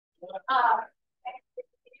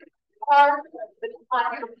Our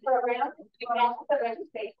program, you can also put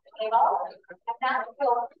registration table, and that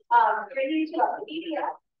will bring you to a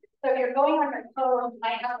PDF. So if you're going on your phone, you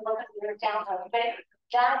might have to look at your download, but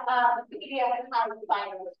that PDF is how you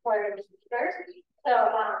find the recorded speakers. So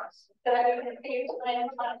that you can see when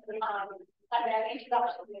an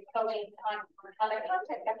introduction to coding on other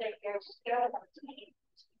content that they're here to share with us.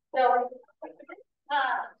 So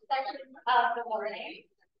section of the morning,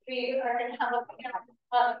 we are going to have a panel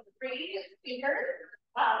of 3 speakers.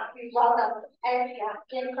 We welcome Ed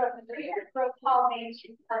Gaskin from the Growth Hall Main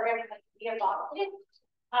Street Program in the City of Boston.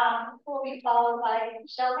 Who will be followed by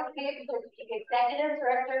Michelle McCabe, who is the Executive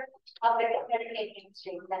Director of the Connecticut Main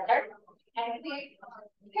Street Center. And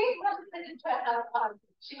Kate wanted to have,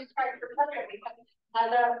 she was part of her program because has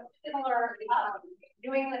a similar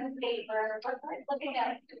New England state where we're looking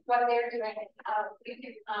at what they're doing, we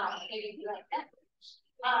can maybe do like that.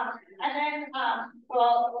 And then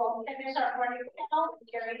we'll finish our morning panel with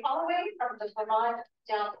Gary Holloway from the Vermont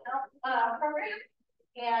Downtown program,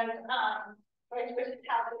 and which is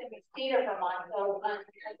happened in the state of Vermont, so a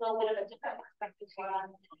little bit of a different perspective for us.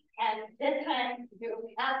 And this time we will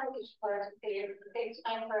be application for us to save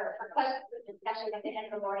time for questions and discussion at the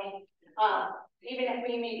end of the morning. Even if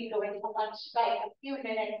we may be going to lunch by a few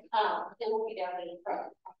minutes, it will be down in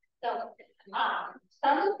front. So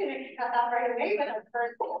someone's going to cut that right away, but I'm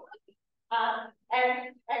first.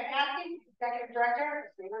 And Kathy, Executive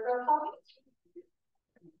Director of the Riverville College.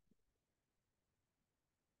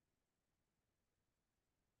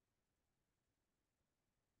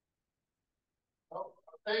 Well,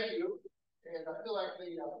 thank you. And I feel like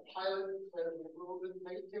the pilot said a little bit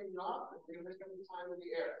make him not, but we're going to make him time in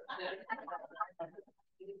the air.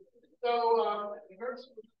 So, you heard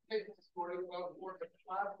some things this morning about work at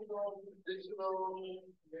classical, digital,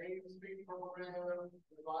 main street program,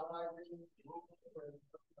 revitalizing, so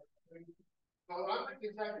I'm like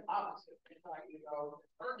the exact opposite. In fact,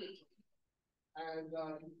 urban. And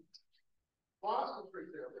Boston, for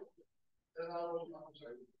example, and I'm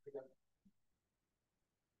sorry,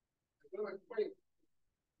 wait.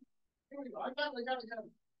 Here we go. I got it.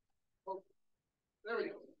 Oh, there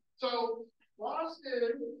we go. So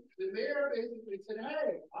Boston, the mayor basically said,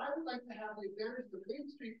 hey, I would like to have the advantage of the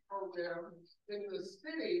Main Street program in the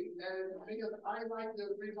city, and because I like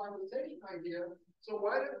the revitalization idea, so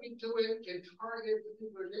why don't we do it in target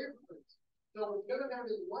particular neighborhoods? So we're going to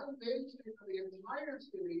have this one Main Street for the entire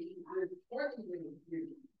city with 20 Main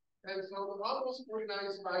Street. And so we're almost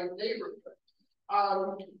organized by neighborhood.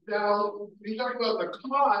 Now, we talk about the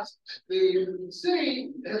cost. The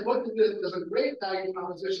city has looked at this as a great value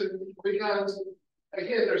proposition because,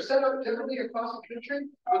 again, they're set up differently across the country,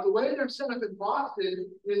 but the way they're set up in Boston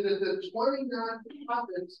is that the 20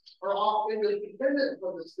 nonprofits are all independent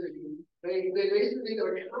from the city. They basically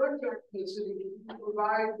are contract with the city to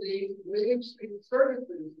provide the Main Street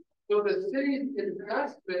services. So the city's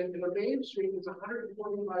investment in the Main Street is $125,000.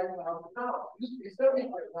 Used to be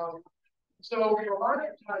 $75,000. So for a lot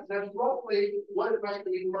of times, that's roughly what it might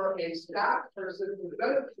be for a staff person who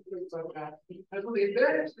benefits from things like that. And so the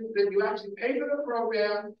advantage is that you actually pay for the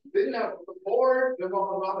program, then you have the board, you have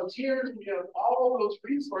all the volunteers, you have all those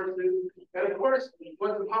resources. And of course,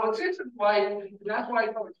 what the politicians like, that's why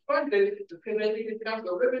it's funded, because they think it comes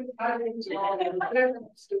to ribbon cuttings and all the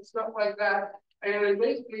events and stuff like that. And it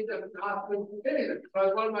basically doesn't cost them anything.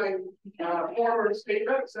 As one of my former state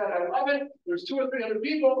reps said, I love it. There's 200 or 300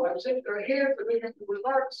 people. I shake their hands and make the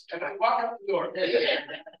remarks, and I walk out the door.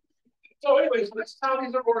 So, anyways, that's how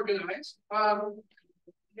these are organized. And I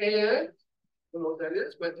don't know what that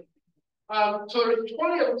is, but so there's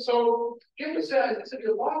 20 of them. So, in the city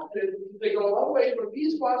of Boston, they go all the way from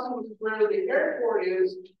East Boston, which is where the airport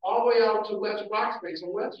is, all the way out to West Roxbury. So,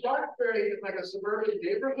 West Roxbury is like a suburban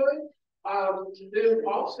neighborhood. Then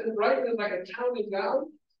Boston, Brighton is like a town and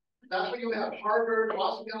down. That's where you have Harvard,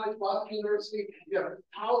 Boston College, Boston University. You have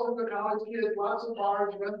thousands of college kids, lots of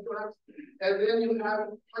bars, restaurants. And then you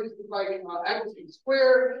have places like Eggleston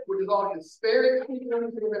Square, which is all Hispanic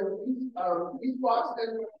people. East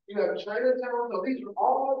Boston, you have Chinatown. So these are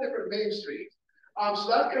all different main streets. So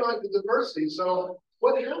that's kind of like the diversity. So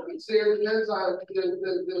what happens there depends on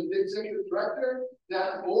the executive director,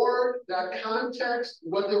 that board, that context,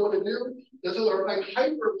 what they want to do. Those are like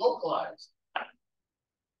hyper localized.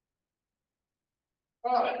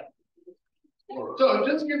 All right. So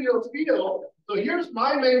just to give you a feel, so here's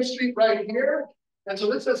my main street right here. And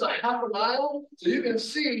so this is a half a mile. So you can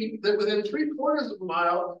see that within 3/4 of a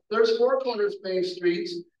mile, there's 4 corners main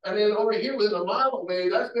streets. And then over here within a mile away,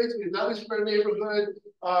 that's basically Valley Square neighborhood,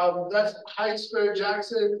 That's Heights Square,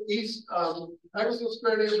 Jackson, East, Evansville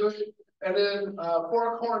Square neighborhood, and then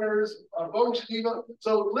Four Corners, Bowling Geneva.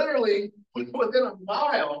 So literally within a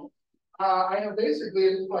mile, I have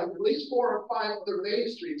basically like at least 4 or 5 other main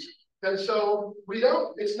streets. And so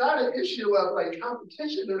it's not an issue of like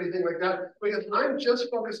competition or anything like that, because I'm just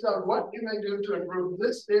focused on what can I do to improve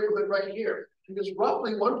this neighborhood right here. It's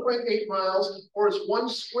roughly 1.8 miles, or it's 1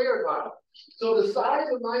 square mile. So the size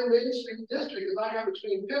of my Main Street district is I have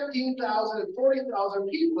between 15,000 and 40,000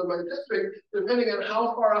 people in my district, depending on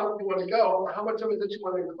how far out you want to go or how much of it that you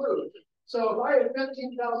want to include. So if I have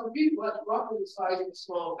 15,000 people, that's roughly the size of a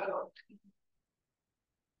small town.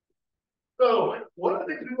 So one of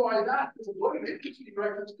the things we go like that is what do the industry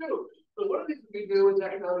directors do? So one of the things we do is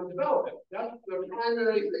economic development. That's the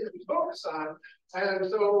primary thing that we focus on. And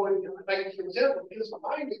so, like for example, here's my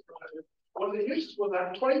project. One of the issues was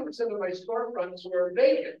that 20% of my storefronts were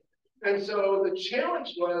vacant. And so the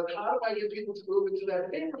challenge was, how do I get people to move into that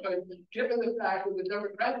neighborhood, given the fact that the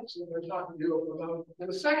demographics that we're talking to you about in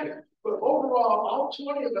a second. But overall, all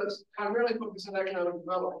 20 of us primarily focus on economic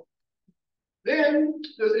development. Then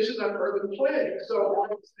there's issues on urban planning. So in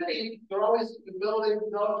the city, they're always building,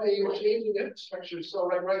 developing, or changing infrastructure. So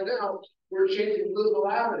like right now, we're changing Louisville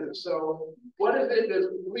Avenue. So what is it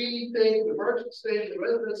that we think, the merchants think, the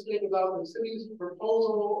residents think about the city's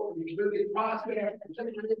proposal, the community process,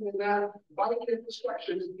 and that, bike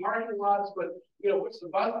infrastructure, parking lots, but what's the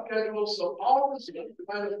bus schedule? So all this things to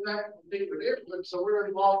kind of affect the neighborhood. So we're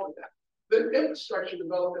involved with that. The infrastructure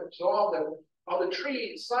development, so all the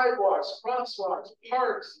trees, sidewalks, crosswalks,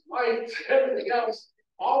 parks, lights, everything else,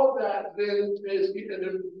 all of that then is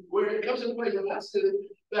where it comes into play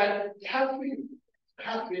that have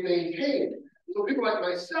to be maintained. So people like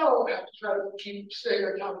myself have to try to keep staying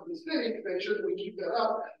on top of the city to make sure that we keep that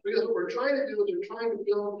up. Because what we're trying to do is we're trying to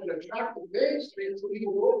build an attractive Main Street so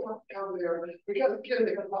people will come there. Because again,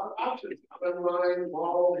 they have a lot of options, online,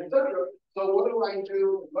 malls, etc. So what do I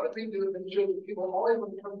do? What do we do to make sure that people always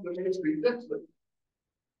want to come to the Main Street densely?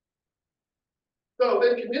 So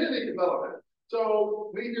then community development.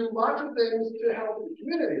 So we do lots of things to help the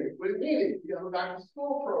community. What do you mean? We have a back to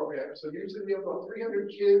school program. So usually we have about 300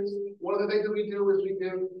 kids. One of the things that we do is we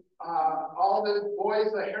give all the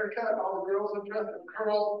boys a haircut, all the girls a dress and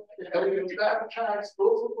curl, and we do backpacks,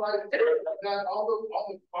 school supplies, that all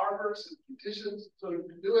the barbers and beauticians, so we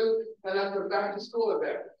can do it. And that's a back to school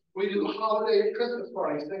event. We do holiday Christmas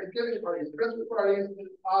parties, Thanksgiving parties, Christmas parties.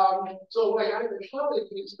 So like I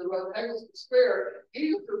used to run Eggleston Square, he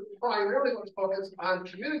used to primarily was focused on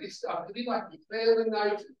community stuff. He liked family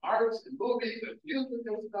nights, and arts, and movies, and music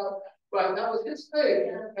and stuff. But that was his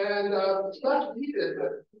thing, and that's what he did.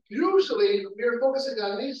 But usually we are focusing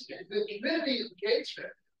on these things, the community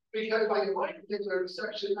engagement, because like in my particular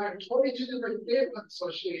section, I have 22 different neighborhood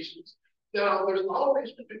associations. Now, there's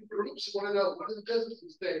always different groups who want to know what do the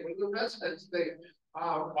businesses think, what do the residents think,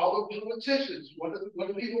 all the politicians, what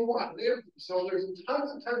do people want? So there's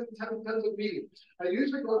tons of meetings. I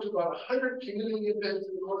usually go to about 100 community events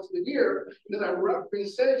in the course of the year, and I'm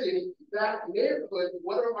representing that neighborhood.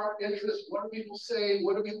 What are our interests? What do people say?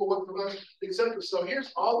 What do people want from us, etc. So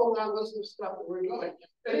here's all the long list of stuff that we're doing.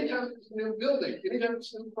 Anytime it's a new building, anytime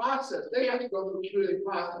it's a new process, they have to go through the community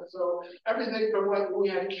process. So everything from like when we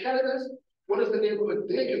had cannabis, what does the neighborhood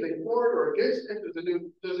think? Are they for it or against it?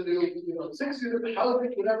 There's a new 6-unit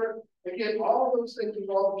housing, whatever. Again, all those things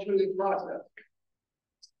involve the community process.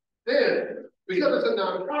 Then, because it's a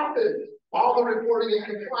nonprofit, all the reporting and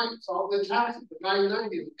compliance, all the taxes, the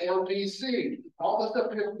 990, the LPC, all the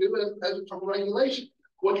stuff we have to do as from regulation.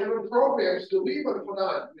 What kind of programs do we want to put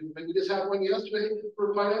on? We just had one yesterday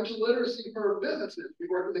for financial literacy for businesses. We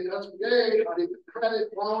work with the SBA, credit,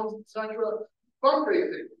 loans, etc.,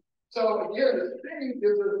 fundraising. So again, the city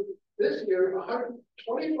gives us this year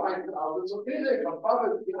 $125,000. So anything above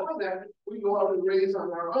and beyond that, we go out and raise on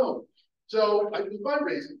our own. So I do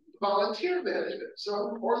fundraising, volunteer management.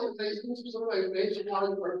 So organizations, some of my major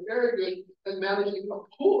ones are very good at managing a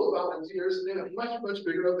pool of volunteers, and they have much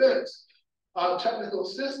bigger events. Technical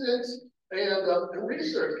assistance and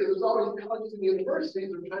research, because there's always colleges and universities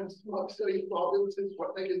that are trying to study small businesses,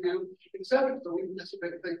 what they can do, etc. So we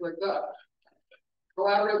participate in things like that.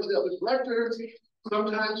 Collaborate with the other directors.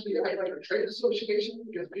 Sometimes we act like a trade association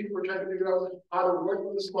because people are trying to figure out how to work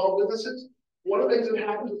with the small businesses. One of the things that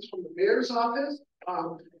happens is from the mayor's office,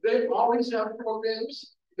 they always have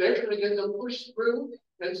programs. They're trying to get them pushed through.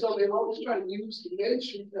 And so they always try to use the Main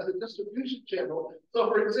Street as a distribution channel. So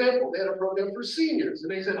for example, they had a program for seniors.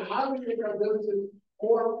 And they said, how do we make our businesses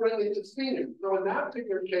more friendly to seniors? So in that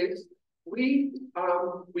particular case, we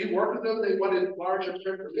worked with them. They wanted larger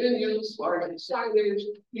venues, larger signage,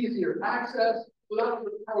 easier access. So that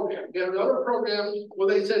was the program. We had another program where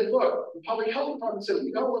they said, look, the public health department said,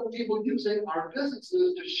 we don't want people using our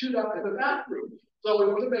businesses to shoot up in the bathroom. So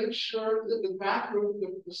we want to make sure that the bathroom,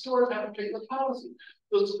 the stores have to take the policy.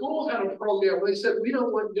 The schools had a program where they said, we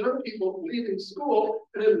don't want young people leaving school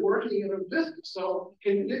and then working in a business. So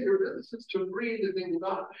can you get your businesses to agree that they will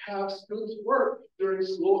not have students work during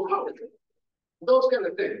school holidays? Those kind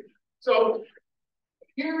of things. So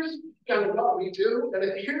here's kind of what we do, and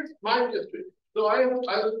here's my district. So I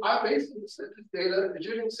basically sent this data, as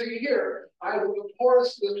you can see here, I have the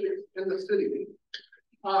poorest district in the city.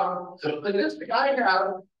 So the district I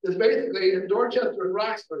have is basically in Dorchester and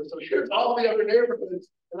Roxbury. So here's all the other neighborhoods,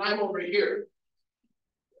 and I'm over here.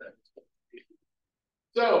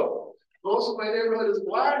 So most of my neighborhood is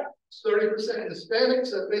Black, 30% Hispanic,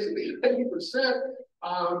 so basically 90%.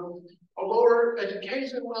 A lower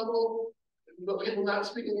education level, people not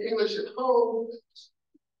speaking English at home.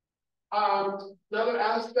 Another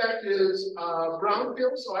aspect is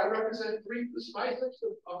brownfield. So I represent 3%, my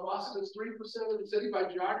section of Boston is 3% of the city by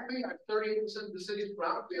geography. I have 38% of the city's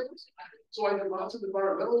brownfields. So I do lots of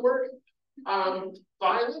environmental work.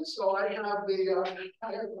 Violence. So I have the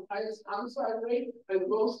highest homicide rate and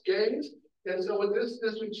most gangs. And so what this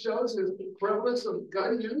district shows is the prevalence of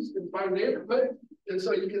gun use in my neighborhood. And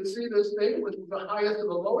so you can see this thing with the highest and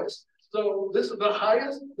the lowest. So this is the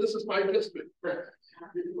highest. This is my district.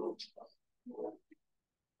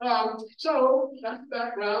 So that's the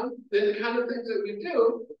background. The kind of things that we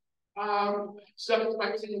do. Stuff that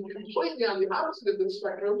might seem completely on the opposite of the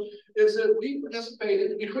spectrum is that we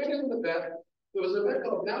participated. We created an event. There was an event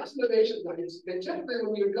called Dallas Innovation Nights. And typically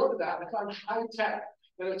when you would go to that, it's on high tech.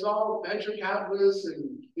 And it's all venture capitalists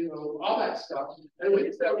and, you know, all that stuff. And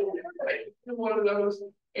we said, well, we're one of those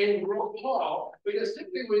in Grove Hall, because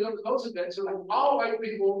typically we go to those events, so like all white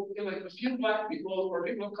people and like a few Black people or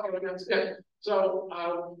people of color against it. So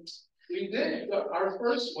we did our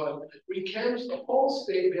first one. We canvassed the whole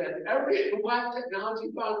state, had every Black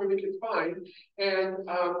technology founder we could find. And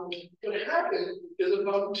what happened is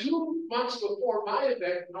about 2 months before my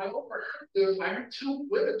event, I overheard them. I heard two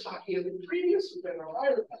women talking in the previous event,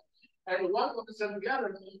 and one of them said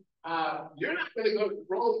together, you're not going to go to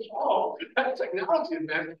Grove Hall for that technology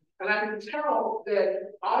event. And I can tell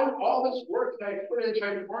that all this work that I put in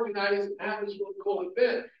trying to organize and have this really cool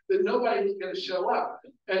event, that nobody was going to show up.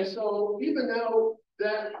 And so even though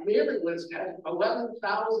that mailing list had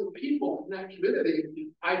 11,000 people in that community,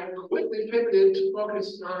 I quickly pivoted to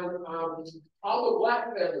focus on all the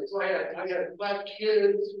Black families. So I had Black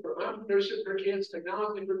kids, for entrepreneurship for kids,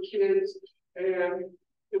 technology for kids, and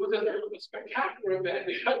it was a spectacular event.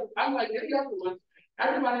 Unlike any other one,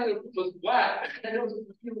 everybody was Black, and there was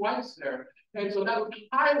a few whites there. And so that was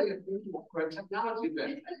highly unusual for a technology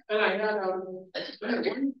event. And I had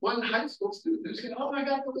one high school student who said, oh my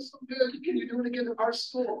God, that was so good. Can you do it again at our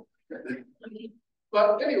school?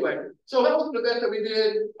 But anyway, so that was an event that we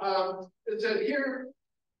did. It said here,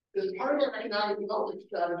 as part of our economic development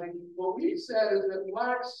strategy, what we said is that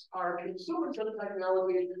Blacks are consumers of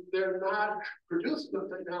technology, they're not producers of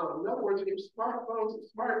technology. In other words, we have smartphones and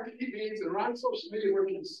smart TVs and we're on social media, we're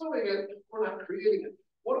consuming it, we're not creating it.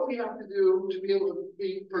 What do we have to do to be able to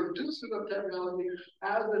be producers of technology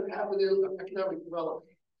as an avenue of economic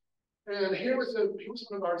development? And here was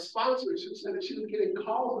one of our sponsors who said that she was getting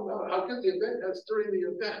calls about how good the event is during the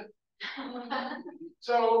event.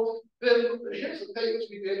 So then here's the things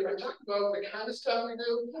we did. I talked about the kind of stuff we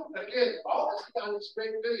do. Again, all this is on this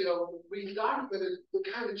great video. We documented the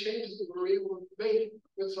kind of changes that we were able to make.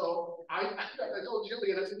 And so I told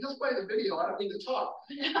Julian, I said, just play the video. I don't need to talk.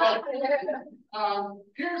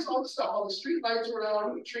 Here's all the stuff. All the street lights were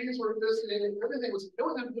out, the trees were missing, everything was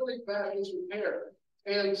in really bad disrepair.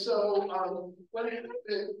 And so what happened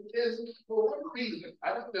is, for whatever reason,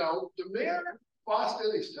 I don't know, the mayor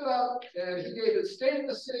Boston, he stood up and he gave his State of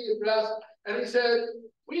the City address, and he said,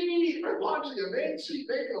 we are launching a Main Street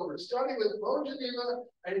makeover, starting with Bone Geneva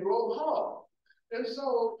and Grove Hall. And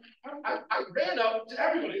so I ran up to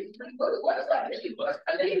everybody. What does that mean? What does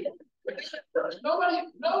that mean?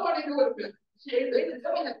 Nobody knew what it meant. They didn't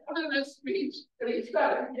put in his speech, and he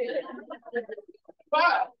said it.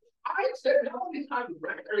 But I said, how many times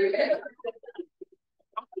record?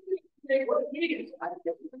 What meetings?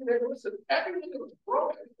 Listen, everything that was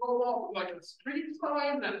broken, rolled off like a street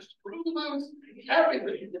sign, that screw loose,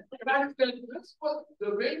 everything. And I said, that's what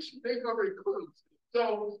the Main Street makeover includes.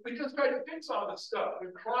 So we just tried to fix all this stuff, the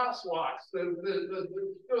crosswalks, there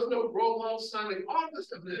was no Grove Hall signing, all this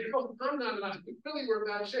stuff. It goes on and on. We really were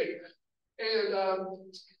in bad shape.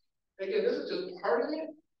 Again, this is just part of it.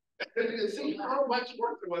 You can see how much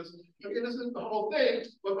work there was. Again, this is the whole thing.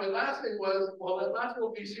 But my last thing was, well, that last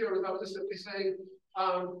little piece here was I was just simply saying,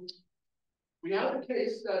 we have a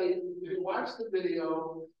case study. We watched the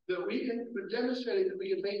video that we can demonstrate that we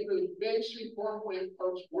can make the Main Street 4-point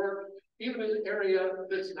approach work, even in an area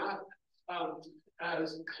that's not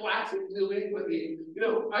as classic New Englandy. You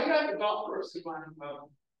know, I got a golf course in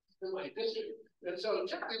my district. And so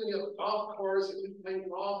typically when you have a golf course and you play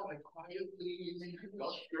golf, like quietly,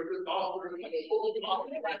 go through the golf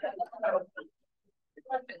course,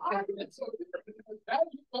 and so that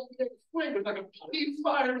swing was like a police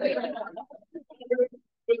fire with a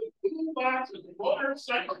boombox and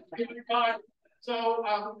motorcycle. So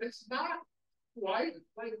it's not quite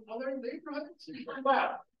like other neighborhoods,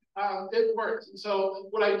 but it works. And so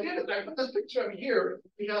what I did is I put this picture up here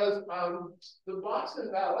because the Boston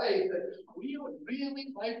Ballet said we would really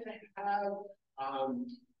like to have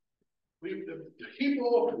the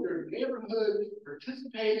people in your neighborhood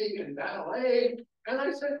participating in ballet. And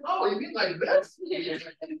I said, oh, you mean like this?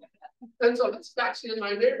 And so that's actually in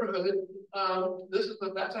my neighborhood.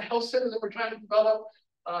 That's a health center that we're trying to develop.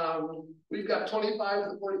 We've got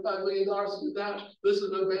 $25 to $45 million to do that. This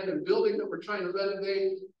is an abandoned building that we're trying to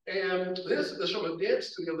renovate. And this is from a dance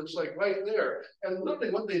studio that's like right there. And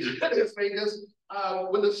literally what they did is they just,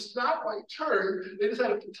 when the stoplight turned, they just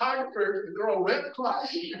had a photographer, the girl ran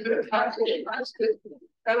across,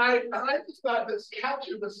 and I just thought this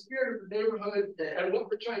captured the spirit of the neighborhood and what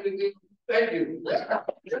we're trying to do. Thank you.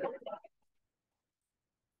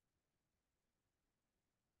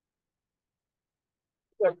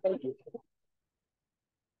 Thank you.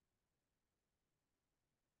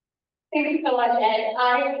 Thank you so much, Ed.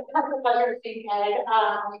 I have the pleasure of seeing Ed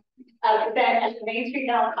present at the Main Street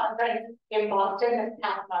Now conference in Boston this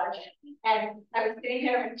past March. And I was sitting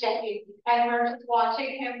here with Jackie, and we're just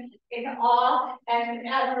watching him in awe and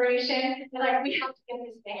admiration. And like, we have to get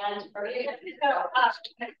this band for you.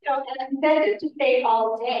 So instead of to stay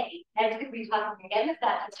all day, Ed's going to be talking again this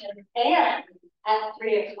afternoon, and at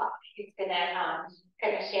 3 o'clock, he's going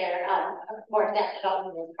to share more depth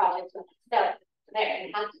about those projects with us. So there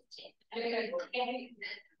you have to see. Our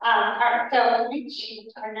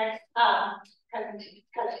next presentation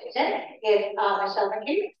is Michelle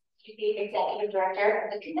McKinney. She's the Executive Director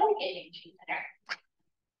of the Connecticut Main Street Center.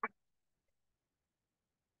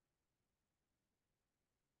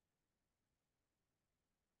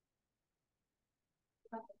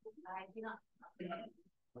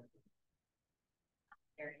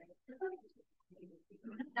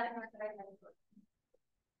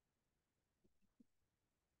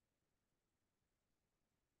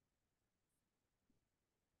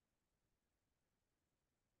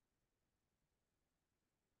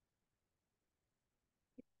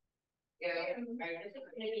 This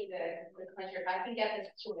is going to be the pleasure. If I can get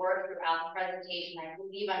this to work throughout the presentation, I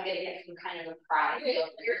believe I'm going to get some kind of a prize. So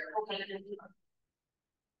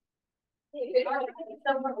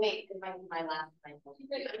wait, it might be my last slide.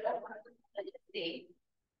 Let's see.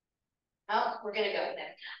 Oh, we're going to go with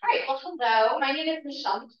it. All right. Well, hello. My name is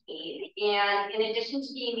Michelle McCabe, and in addition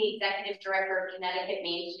to being the Executive Director of Connecticut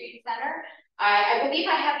Main Street Center, I believe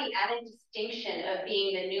I have the added distinction of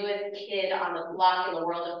being the newest kid on the block in the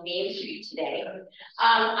world of Main Street today.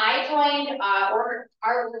 I joined our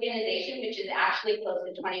organization, which is actually close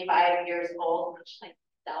to 25 years old, which like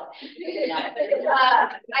myself.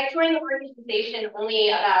 I joined the organization only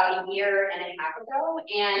about a year and a half ago,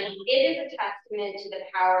 and it is a testament to the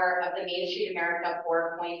power of the Main Street America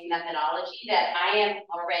 4 Points methodology that I am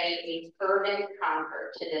already a fervent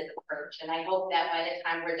convert to this approach, and I hope that by the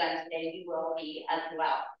time we're done today, you will be as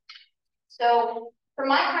well. So for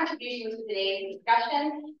my contribution to today's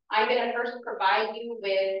discussion, I'm going to first provide you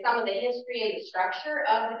with some of the history and the structure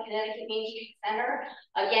of the Connecticut Main Street Center.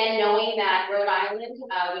 Again, knowing that Rhode Island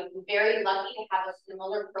would be very lucky to have a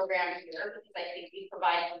similar program here, because I think we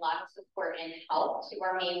provide a lot of support and help to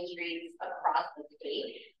our main streets across the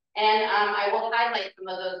state. And I will highlight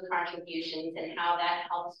some of those contributions and how that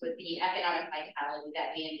helps with the economic vitality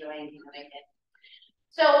that we enjoy in Connecticut.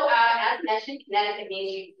 So as mentioned, Connecticut Main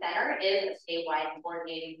Street Center is a statewide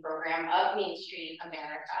coordinating program of Main Street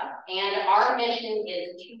America. And our mission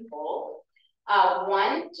is twofold.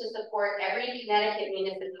 One, to support every Connecticut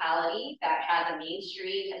municipality that has a Main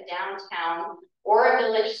Street, a downtown, or a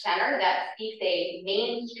village center that seeks a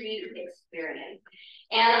Main Street experience.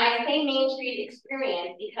 And I say Main Street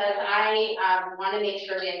experience because I want to make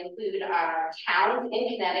sure to include towns in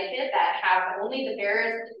Connecticut that have only the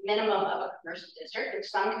barest minimum of a commercial district, which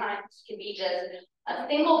sometimes can be just a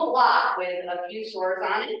single block with a few stores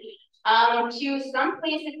on it, to some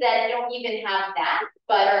places that don't even have that,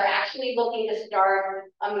 but are actually looking to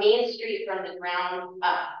start a Main Street from the ground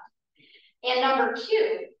up. And number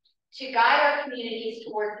two, to guide our communities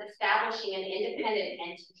towards establishing an independent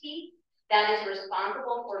entity that is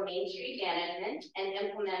responsible for Main Street management and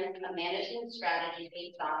implements a management strategy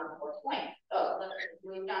based on the 4 points. Oh, look, it's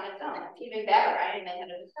moved on its own. It's even better. I didn't know how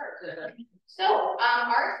to start. So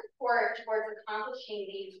our support towards accomplishing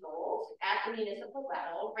these goals at the municipal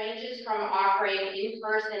level ranges from offering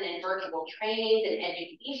in-person and virtual trainings and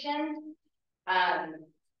education,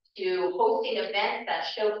 to hosting events that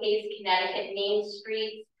showcase Connecticut Main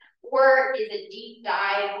Streets, or is a deep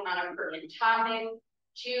dive on a pertinent topic,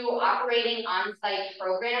 to operating on-site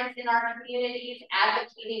programs in our communities,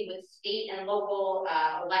 advocating with state and local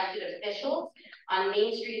elected officials on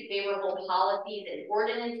Main Street favorable policies and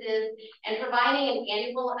ordinances, and providing an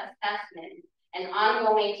annual assessment and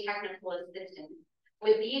ongoing technical assistance,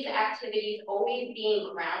 with these activities always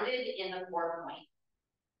being grounded in the 4 points.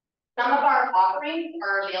 Some of our offerings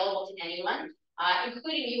are available to anyone,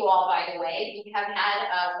 including you all, by the way. We have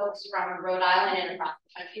had folks from Rhode Island and across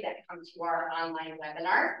the country that come to our online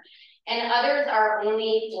webinars, and others are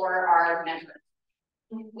only for our members.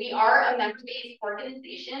 We are a member-based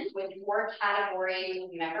organization with 4 categories of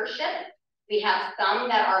membership. We have some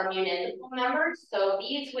that are municipal members, so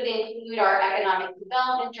these would include our economic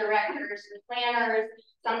development directors, planners.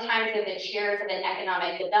 Sometimes they're the chairs of an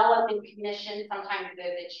economic development commission. Sometimes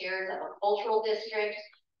they're the chairs of a cultural district.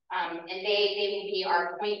 And they will be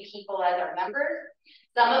our point people as our members.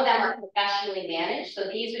 Some of them are professionally managed. So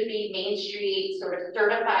these would be Main Street sort of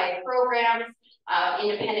certified programs,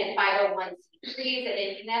 independent 501c3s. And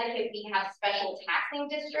in Connecticut, we have special taxing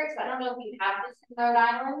districts. I don't know if you have this in Rhode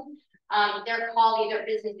Island. They're called either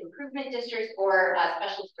business improvement districts or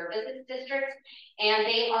special services districts. And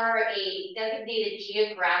they are a designated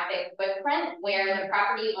geographic footprint where the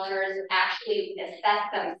property owners actually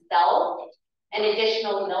assess themselves an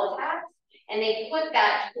additional mill tax, and they put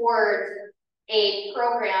that towards a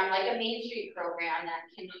program like a Main Street program that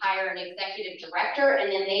can hire an executive director, and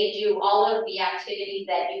then they do all of the activities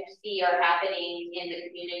that you see are happening in the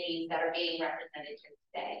communities that are being represented here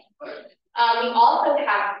today. We also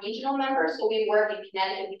have regional members, so we work in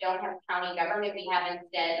Connecticut. We don't have county government. We have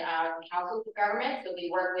instead councils of government, so we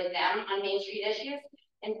work with them on Main Street issues.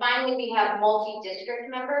 And finally, we have multi-district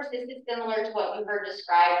members. This is similar to what you heard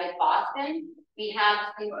described with Boston. We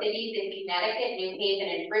have some cities in Connecticut, New Haven,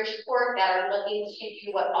 and Bridgeport that are looking to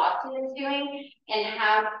do what Boston is doing and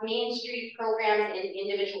have Main Street programs in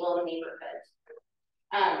individual neighborhoods.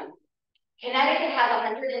 Connecticut has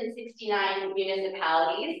 169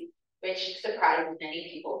 municipalities, which surprises many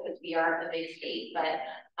people because we aren't a big state, but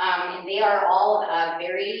they are all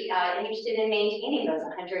very interested in maintaining those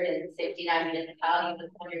 169 municipalities with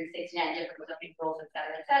 169 different zoning rules, et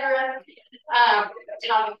cetera, et cetera.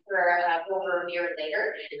 Topic for over a year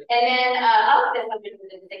later. And then of this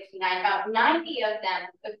 169, about 90 of them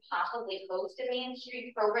could possibly host a Main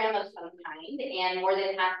Street program of some kind, and more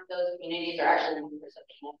than half of those communities are actually members of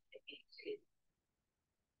Connecticut Main Street.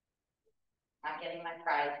 Not getting my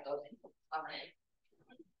prize voting. All right.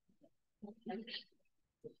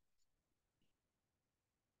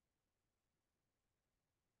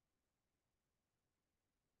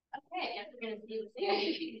 Okay, I guess we're going to see the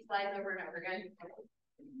same slides over and over again.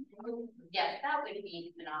 Yes, that would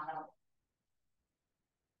be phenomenal.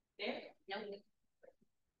 There? No.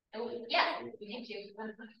 Oh, yeah, we need to.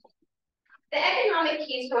 The economic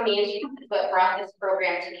case for Main Street is what brought this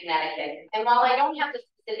program to Connecticut. And while I don't have the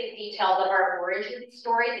specific details of our origin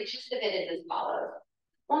story, the gist of it is as follows.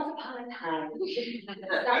 Once upon a time,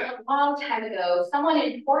 a long time ago, someone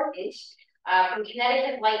important from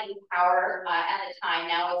Connecticut Light and Power at the time,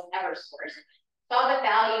 now it's Eversource, saw the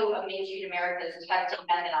value of Main Street America's testing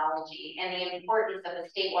methodology and the importance of a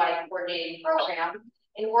statewide coordinating program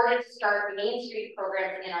in order to start Main Street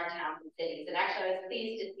programs in our towns and cities. And actually, I was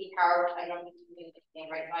pleased to see Power, I don't know if you the name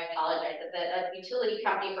right, so I apologize, but the utility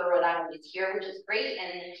company for Rhode Island is here, which is great.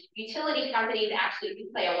 And utility companies actually do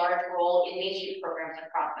play a large role in Main Street programs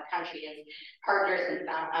across the country as partners and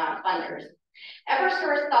funders.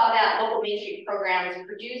 Eversource saw that local Main Street programs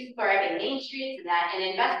produced thriving Main Streets, and that an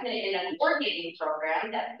investment in a coordinating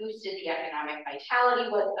program that boosted the economic vitality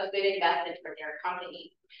was a good investment for their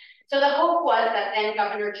company. So the hope was that then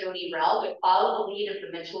Governor Jody Rell would follow the lead of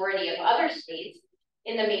the majority of other states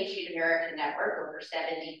in the Main Street America network, over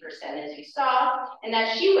 70% as you saw, and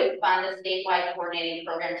that she would fund a statewide coordinating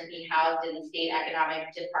program to be housed in the state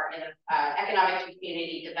economic department of economic and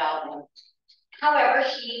community development. However,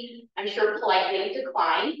 she, I'm sure, politely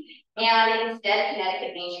declined And instead,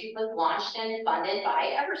 Connecticut Main Street was launched and funded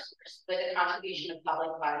by Eversource with a contribution of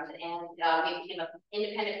public funds. And we became an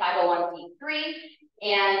independent 501c3.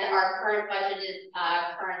 And our current budget is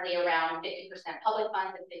currently around 50% public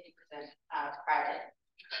funds and 50% private.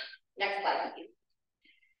 Next slide, please.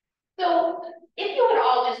 So if you would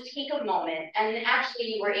all just take a moment, and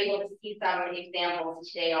actually you were able to see some examples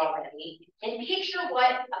today already, and picture what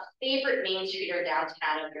a favorite Main Street or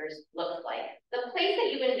downtown of yours looks like. The place that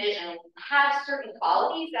you envision has certain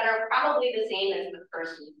qualities that are probably the same as the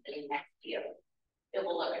person sitting next to you. It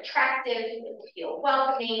will look attractive, it will feel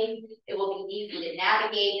welcoming, it will be easy to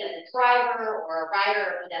navigate as a driver or a rider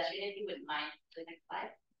or pedestrian, if you wouldn't mind. The next slide.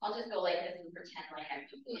 I'll just go like this and pretend like I'm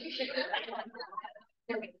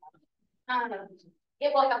there we go.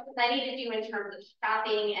 It will have plenty to do in terms of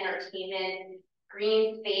shopping, entertainment,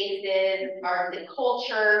 green spaces, arts and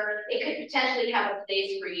culture. It could potentially have a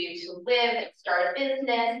place for you to live and start a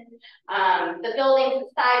business. The buildings, the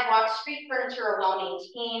sidewalks, street furniture are well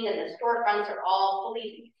maintained, and the storefronts are all fully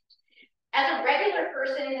leased. As a regular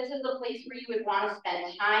person, this is a place where you would want to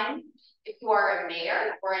spend time. If you are a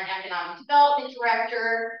mayor or an economic development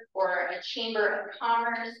director or a chamber of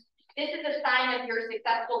commerce, this is a sign of your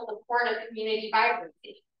successful support of community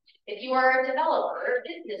vibrancy. If you are a developer or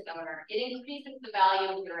business owner, it increases the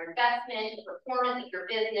value of your investment, the performance of your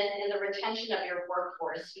business, and the retention of your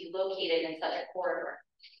workforce to be located in such a corridor.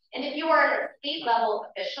 And if you are a state level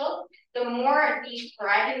official, the more of these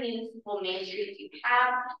thriving municipal main streets you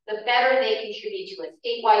have, the better they contribute to a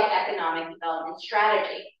statewide economic development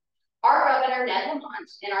strategy. Our Governor, Ned Lamont,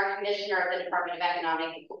 and our Commissioner of the Department of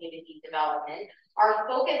Economic and Community Development are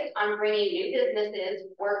focused on bringing new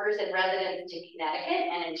businesses, workers, and residents to Connecticut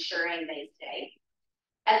and ensuring they stay.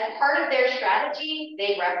 As part of their strategy,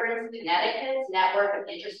 they reference Connecticut's network of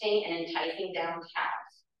interesting and enticing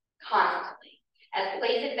downtowns constantly as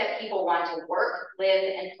places that people want to work, live,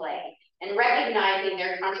 and play, and recognizing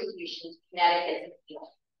their contributions to Connecticut's appeal.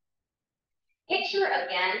 Picture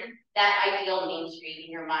again that ideal Main Street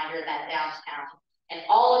in your mind, or that downtown, and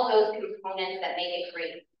all of those components that make it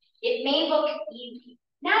great. It may look easy,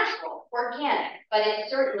 natural, organic, but it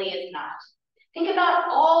certainly is not. Think about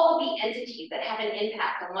all of the entities that have an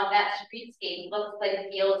impact on what that streetscape looks like,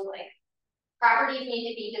 feels like. Properties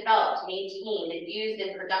need to be developed, maintained, and used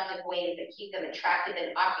in productive ways that keep them attractive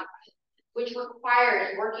and occupied, which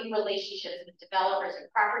requires working relationships with developers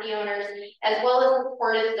and property owners, as well as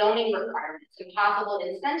supportive zoning requirements and possible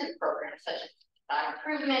incentive programs such as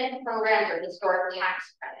improvement programs or historic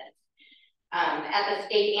tax credits at the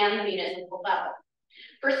state and municipal level.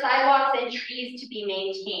 For sidewalks and trees to be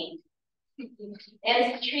maintained,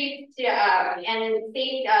 and streets kept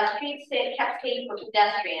safe for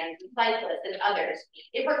pedestrians, and cyclists, and others.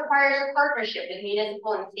 It requires a partnership with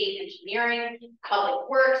municipal and state engineering, public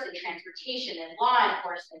works, and transportation, and law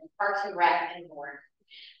enforcement, parks and rec, and more.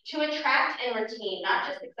 To attract and retain not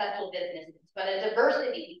just successful businesses, but a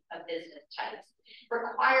diversity of business types,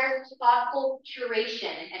 requires thoughtful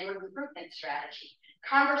curation and recruitment strategy,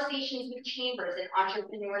 conversations with chambers and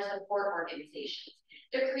entrepreneur support organizations,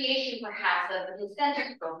 the creation perhaps of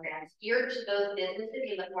incentive programs geared to those businesses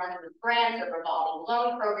in the form of grants or revolving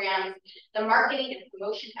loan programs, the marketing and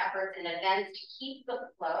promotion efforts and events to keep the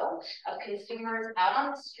flow of consumers out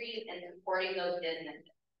on the street and supporting those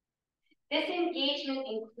businesses. This engagement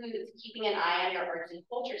includes keeping an eye on your arts and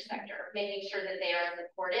culture sector, making sure that they are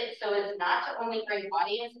supported so as not to only bring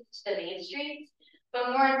audiences to the main streets,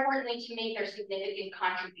 but more importantly, to make their significant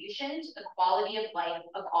contribution to the quality of life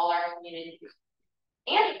of all our communities.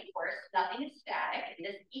 And of course, nothing is static, and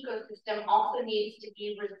this ecosystem also needs to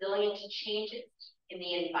be resilient to changes in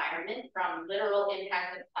the environment, from literal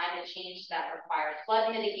impacts of climate change that require flood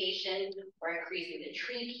mitigation or increasing the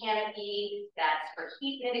tree canopy, that's for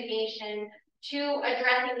heat mitigation, to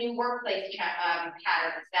addressing new workplace patterns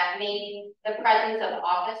that make the presence of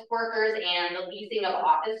office workers and the leasing of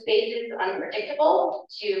office spaces unpredictable,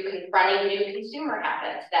 to confronting new consumer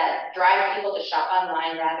habits that drive people to shop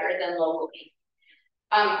online rather than locally.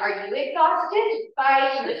 Are you exhausted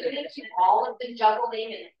by listening to all of the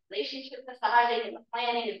juggling and relationship massaging and the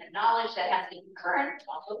planning and the knowledge that has to be current,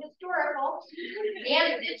 also historical,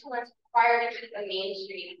 and vigilance required to keep a Main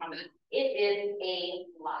Street coming? It is a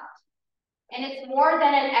lot. And it's more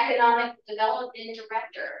than an economic development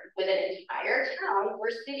director with an entire town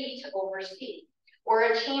or city to oversee, or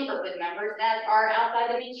a chamber with members that are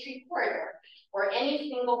outside the Main Street corridor, or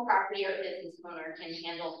any single property or business owner can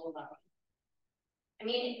handle alone. I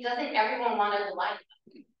mean, doesn't everyone want to delight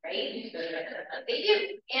them, right? They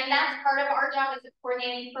do. And that's part of our job as a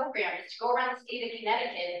coordinating program, is to go around the state of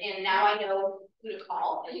Connecticut. And now I know who to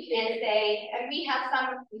call and say, and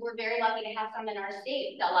we're very lucky to have some in our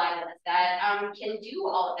state, Delilah, that can do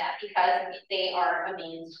all of that because they are a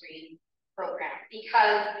Main Street program.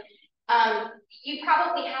 Because you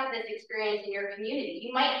probably have this experience in your community.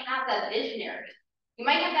 You might have that visionary. You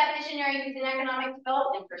might have that visionary who's an economic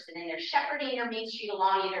development person and they're shepherding your Main Street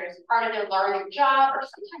along either as part of their larger job or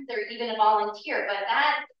sometimes they're even a volunteer, but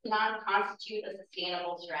that does not constitute a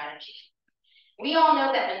sustainable strategy. We all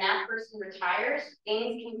know that when that person retires,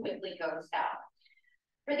 things can quickly go south.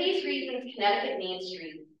 For these reasons, Connecticut Main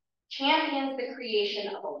Street champions the creation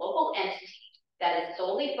of a local entity that is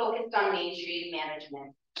solely focused on Main Street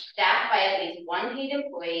management, staffed by at least one paid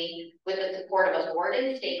employee with the support of a board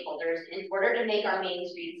and stakeholders in order to make our Main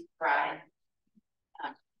Streets thrive.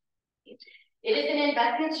 It is an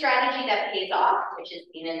investment strategy that pays off, which is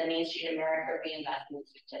seen in the Main Street America reinvestment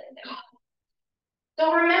statistic.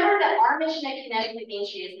 So remember that our mission at Connecticut Main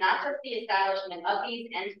Street is not just the establishment of these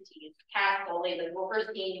entities cast solely with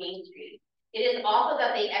overseeing Main Street. It is also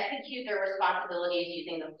that they execute their responsibilities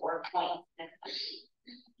using the 4 points.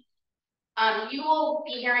 You will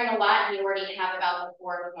be hearing a lot, and you already have about the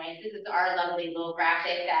 4 points. This is our lovely little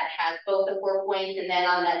graphic that has both the 4 points and then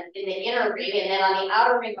in the inner ring, and then on the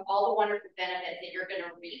outer ring, all the wonderful benefits that you're going to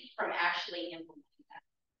reap from actually implementing that.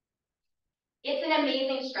 It's an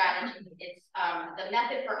amazing strategy. It's the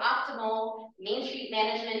method for optimal Main Street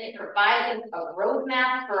management. It provides a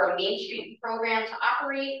roadmap for a Main Street program to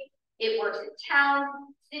operate. It works in towns,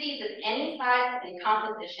 cities of any size and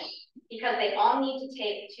composition, because they all need to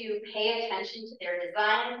pay attention to their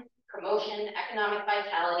design, promotion, economic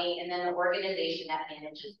vitality, and then the organization that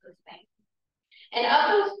manages those things. And of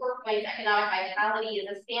those 4 points, economic vitality is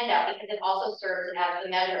a standout because it also serves as the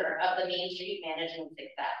measure of the Main Street management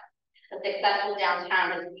success. A successful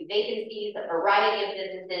downtown has few vacancies, a variety of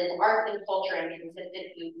businesses, arts and culture, and consistent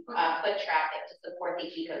foot traffic to support the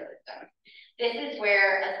ecosystem. This is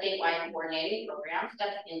where a statewide coordinating program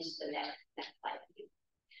steps into the next slide.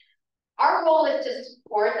 Our goal is to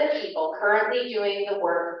support the people currently doing the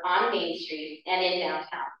work on Main Street and in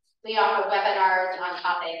downtown. We offer webinars on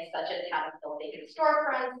topics such as how to build vacant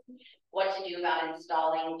storefronts, what to do about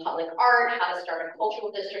installing public art, how to start a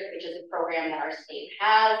cultural district, which is a program that our state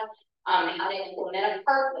has, how to implement a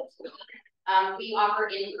park list. We offer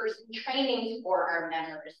in-person trainings for our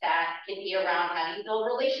members that can be around how do you build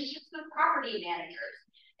relationships with property managers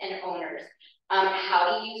and owners.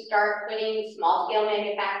 How do you start putting small-scale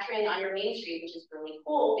manufacturing on your Main Street, which is really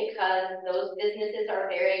cool because those businesses are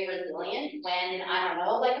very resilient when, I don't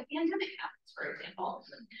know, like a pandemic happens, for example.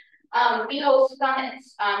 We host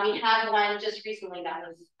summits. We had one just recently that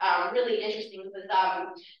was really interesting. It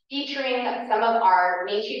was featuring some of our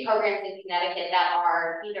Main Street programs in Connecticut that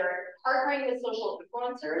are either partnering with social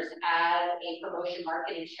influencers as a promotion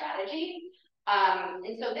marketing strategy.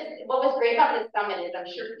 And so what was great about this summit is I'm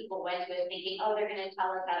sure people went to it thinking, oh, they're going to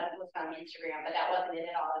tell us how to post on Instagram, but that wasn't it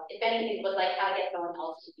at all. If anything, it was like how to get someone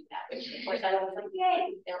else to do that, which of course I was like,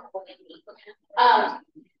 yay, they're holding me.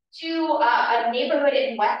 To a neighborhood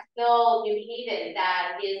in Westville, New Haven,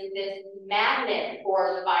 that is this magnet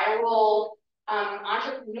for viral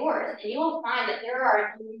entrepreneurs. And you will find that there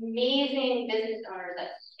are amazing business owners that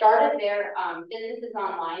started their businesses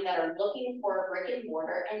online that are looking for a brick and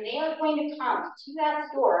mortar, and they are going to come to that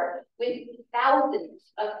store with thousands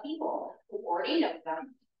of people who already know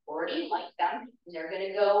them, already like them, and they're going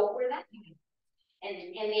to go where that is.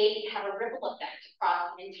 And they have a ripple effect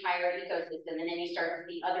across the entire ecosystem. And then you start to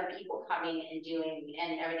see other people coming and doing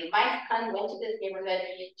and everything. My son went to this neighborhood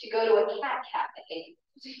to go to a cat cafe.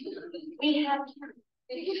 We have cats.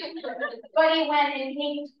 But he went and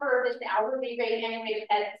paid for this hourly rate anyway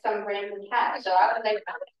at some random cat. So I was like,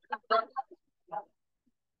 what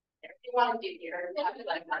do you want to do here?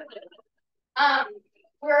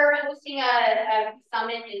 We're hosting a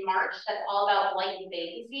summit in March that's all about blight and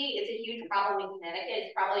vacancy. It's a huge problem in Connecticut.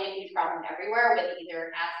 It's probably a huge problem everywhere with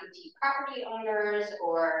either absentee property owners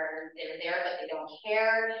or they're there but they don't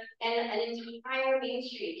care. And an entire Main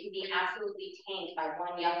Street can be absolutely tanked by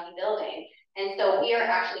one yucky building. And so we are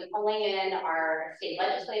actually pulling in our state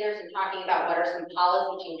legislators and talking about what are some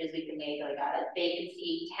policy changes we can make, like a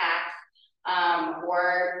vacancy tax.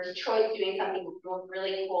 Or Detroit's doing something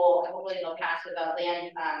really cool. Hopefully they'll pass it about the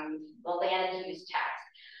land use tax.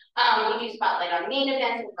 We do spotlight on main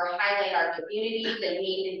events or highlight our communities, and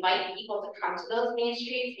we invite people to come to those Main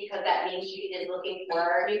Streets because that Main Street is looking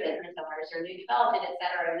for new business owners or new development, et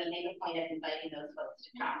cetera. And we make a point of inviting those folks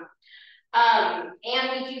to come.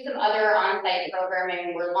 And we do some other on-site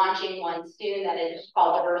programming. We're launching one soon that is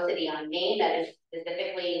called Diversity on Main, that is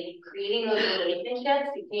specifically creating those relationships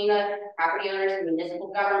between the property owners, the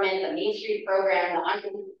municipal government, the Main Street program, the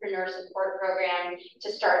entrepreneur support program,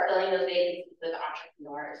 to start filling those vacancies with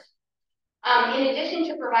entrepreneurs. In addition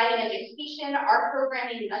to providing education, our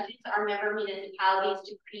programming nudges our member municipalities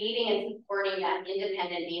to creating and supporting that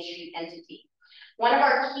independent Main Street entity. One of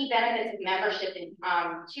our key benefits of membership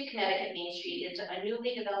to Connecticut Main Street is a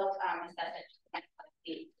newly developed assessment. I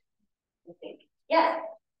think. Yes.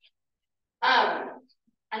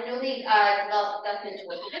 A newly developed assessment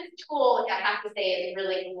tool. This tool, I have to say, is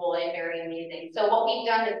really cool and very amazing. So what we've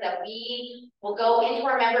done is that we will go into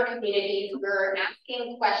our member communities. We're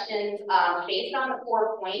asking questions based on the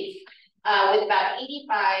 4 points with about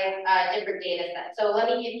 85 different data sets. So let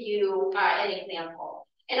me give you an example.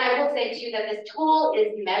 And I will say too that this tool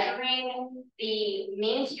is measuring the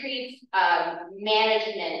Main Street's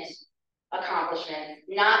management accomplishments,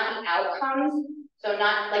 not the outcomes. So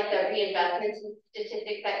not like the reinvestment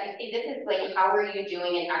statistics that you see. This is like, how are you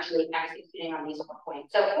doing and actually executing on these 4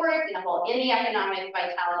 points? So for example, in the economic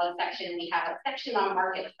vitality section, we have a section on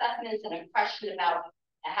market assessments and a question about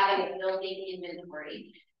having a building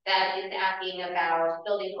inventory that is asking about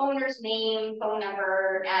building owner's name, phone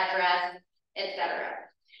number, address, etc.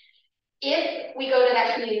 If we go to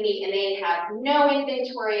that community and they have no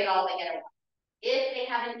inventory at all, they get a 1. If they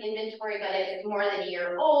have an inventory, but it's more than a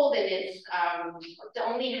year old and it's it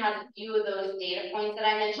only has a few of those data points that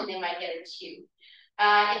I mentioned, they might get a 2.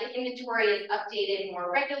 If the inventory is updated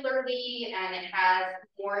more regularly and it has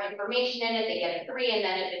more information in it, they get a 3. And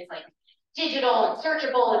then if it's like digital and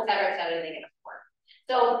searchable, et cetera, they get a 4.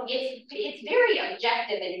 So it's very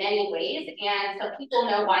objective in many ways, and so people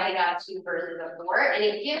know why they got a 2 versus a 4, and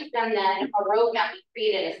it gives them then a roadmap to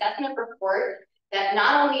create an assessment report that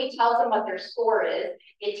not only tells them what their score is,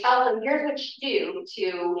 it tells them here's what you do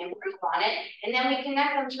to improve on it, and then we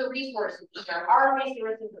connect them to resources. There are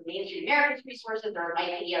resources, the Main Street Americans resources, or it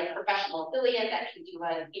might be a professional affiliate that can do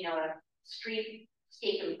a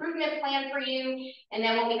streetscape improvement plan for you. And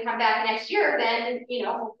then when we come back next year, then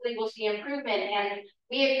hopefully we'll see improvement. And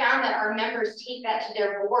we have found that our members take that to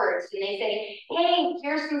their boards and they say, hey,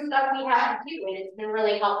 here's some stuff we have to do, and it's been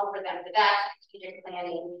really helpful for them. So that's strategic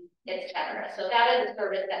planning, etc. So that is a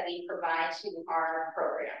service that we provide to our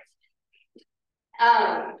programs.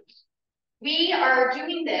 We are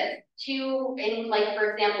doing this for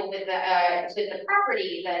example, with the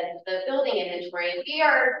property, the building inventory, we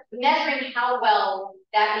are measuring how well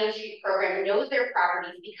that Main Street program knows their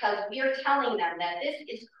properties, because we are telling them that this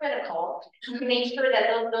is critical to make sure that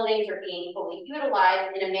those buildings are being fully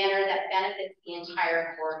utilized in a manner that benefits the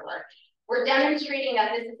entire corridor. We're demonstrating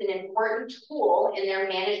that this is an important tool in their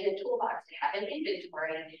management toolbox to have an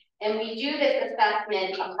inventory. And we do this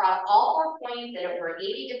assessment across all 4 points and over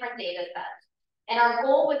 80 different data sets. And our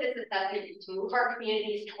goal with this assessment is to move our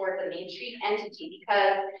communities towards a Main Street entity,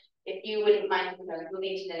 because if you wouldn't mind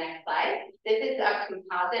moving to the next slide, this is a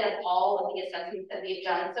composite of all of the assessments that we've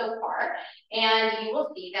done so far. And you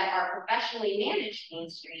will see that our professionally managed Main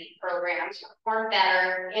Street programs perform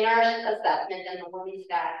better in our assessment than the ones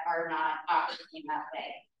that are not operating that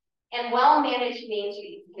way. And well-managed Main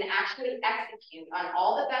Streets can actually execute on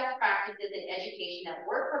all the best practices in education that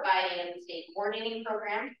we're providing in the state coordinating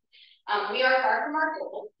program. We are far from our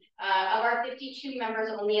goal. Of our 52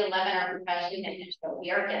 members, only 11 are professionally managed, but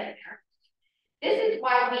we are getting there. This is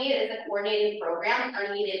why we as a coordinating program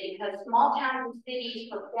are needed, because small towns and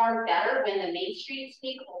cities perform better when the Main Street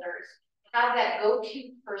stakeholders have that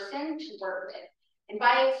go-to person to work with. And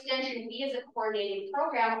by extension, we as a coordinating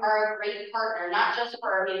program are a great partner, not just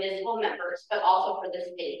for our municipal members, but also for the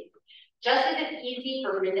state. Just as it's easy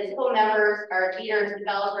for municipal members, our leaders,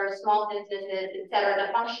 developers, small businesses, et cetera,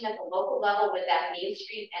 to function at the local level with that Main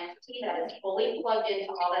Street entity that is fully plugged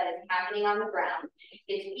into all that is happening on the ground,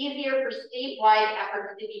 it's easier for statewide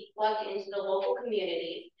efforts to be plugged into the local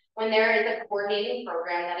communities when there is a coordinating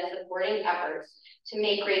program that is supporting efforts to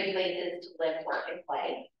make great places to live, work, and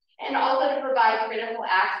play. And also to provide critical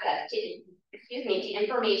access to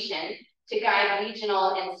information to guide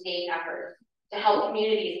regional and state efforts, to help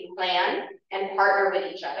communities plan and partner with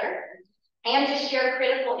each other, and to share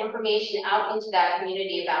critical information out into that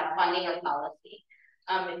community about funding or policy.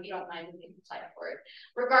 If you don't mind moving the slide forward.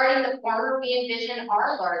 Regarding the former, we envision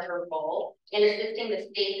our larger goal in assisting the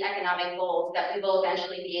state's economic goals, that we will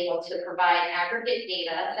eventually be able to provide aggregate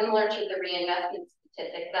data similar to the reinvestment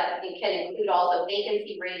statistics that can include also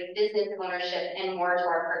vacancy rates, business ownership, and more to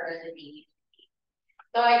our partners in the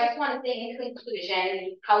So I just want to say in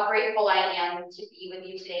conclusion, how grateful I am to be with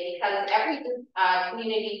you today, because every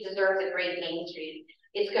community deserves a great Main Street.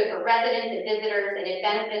 It's good for residents and visitors, and it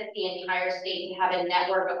benefits the entire state to have a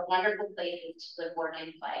network of wonderful places to live, work,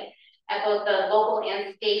 and play. At both the local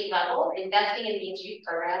and state level, investing in Main Street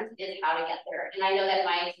programs is how to get there. And I know that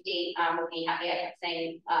my state would be happy. I kept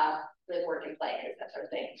saying live, work, and play, that sort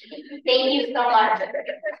of thing. Thank you so much.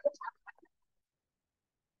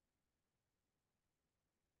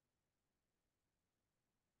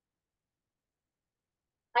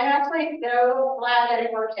 I'm actually so glad that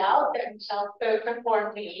it worked out that Michelle so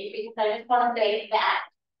conformed me, because I just want to say that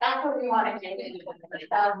that's what we want to do.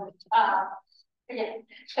 Yeah.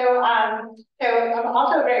 So I'm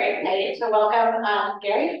also very excited to welcome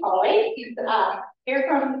Gary Holloway. He's here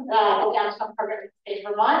from the Downtown Program in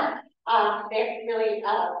Vermont. They're really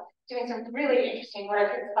doing some really interesting work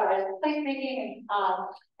as far as placemaking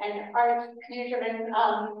and art, community-driven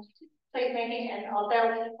placemaking, and also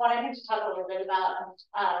wanted him to talk a little bit about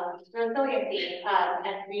resiliency,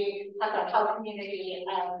 and we talk about how community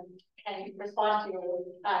can respond to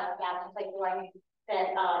that like going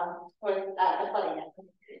that was the flooding.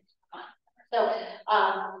 So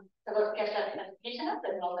let's get that presentation up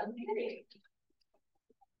and welcome Gary.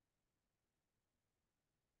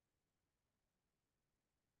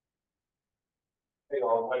 Hey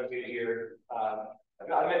all, glad to be here.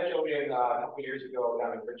 I met Jillian a couple years ago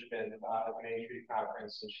down in Richmond at the Main Street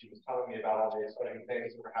Conference, and she was telling me about all the exciting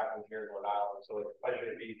things that were happening here in Rhode Island. So it's a pleasure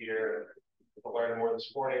to be here to learn more this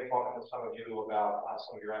morning, talking to some of you about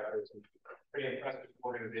some of your efforts. And pretty impressive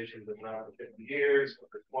organizations that have been around for 50 years,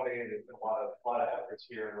 for 20, and there's been a lot of efforts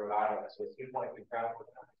here in Rhode Island. So it seems like the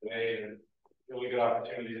groundwork today and really good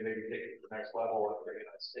opportunity to maybe take it to the next level and bring in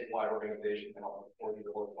a statewide organization to help support the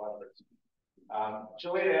local efforts.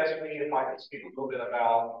 Jillian asked me if I could speak a little bit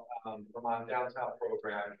about Vermont Downtown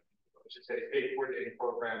Program, which is a state coordinating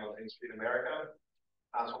program of Main Street America.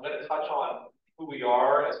 So I'm going to touch on who we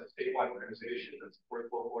are as a statewide organization that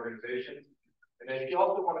supports local organizations. And then she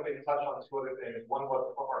also wanted me to touch on two other things. One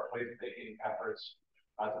was some of our placemaking efforts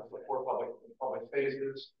to support public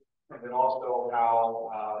spaces, and then also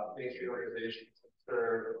how Main Street organizations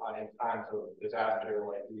serve in times of disaster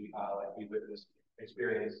like we witnessed.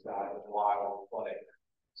 Experienced in July with flooding.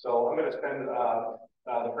 So I'm going to spend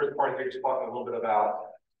the first part here just talking a little bit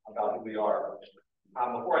about who we are.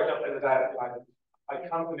 Before I jump into that, I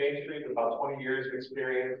come to Main Street with about 20 years of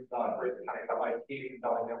experience. First, kind of got my teeth in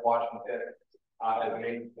Bellingham, Washington, as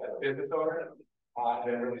a business owner, and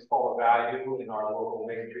then really saw the value in our local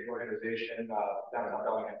Main Street organization, Downtown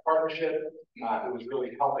Bellingham Partnership, who was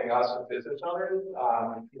really helping us as business owners.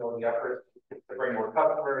 The effort to bring more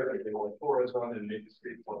customers, and more tourism, and make the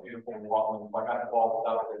streets more beautiful and welcoming. So I got involved with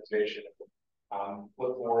that organization.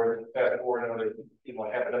 Fast forward another,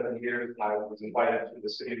 half a dozen years, and I was invited to the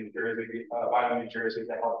city of New Jersey, New Jersey,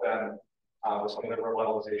 to help them with some of their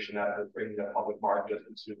revitalization efforts, bringing the public market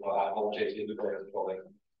into old JT Lugo's building.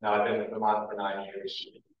 Now I've been in Vermont for 9 years.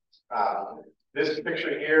 This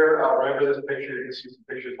picture here, remember this picture, you can see some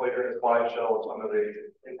pictures later in the slideshow of some of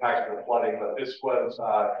the impacts of the flooding, but this was,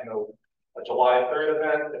 a July 3rd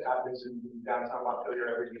event that happens in downtown Montpelier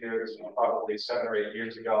every year. This was probably 7 or 8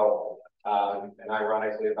 years ago. And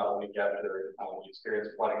ironically, about a week after we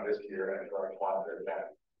experienced flooding this year after our July 3rd event.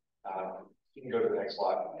 You can go to the next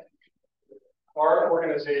slide. Our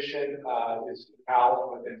organization is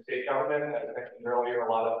housed within state government. As I mentioned earlier, a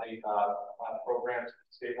lot of the programs at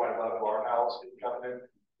the statewide level are housed in government.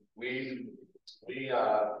 We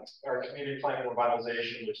are community planning and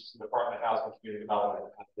revitalization, which is the Department of Housing and Community Development.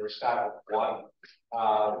 We're staffed with one.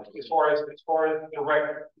 As far as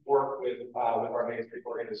direct work with our Main Street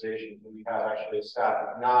organization, we have actually a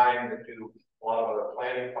staff of 9 that do a lot of other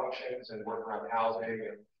planning functions and work around housing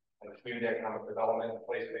and community economic development and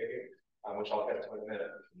placemaking, which I'll get to in a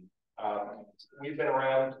minute. We've been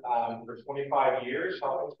around for 25 years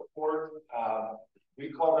helping support. We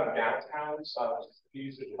call them downtowns. We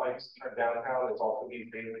use the device term downtown. It's also Main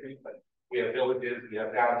Street, but we have villages, we have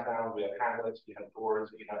downtowns, we have hamlets, we have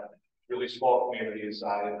boards, we have really small communities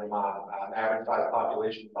in Vermont. Average size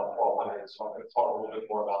population about 1,200. So I'm going to talk a little bit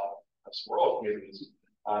more about some rural communities.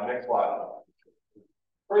 Next slide.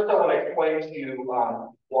 First, I want to explain to you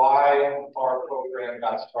why our program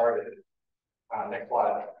got started. Next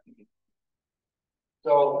slide.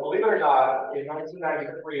 So, believe it or not, in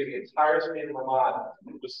 1993, the entire state of Vermont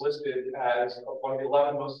was listed as one of the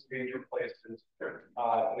 11 most dangerous places in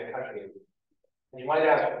the country. And you might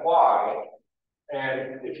ask why.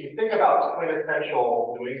 And if you think about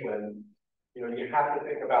quintessential New England, You know, you have to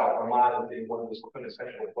think about Vermont as being one of those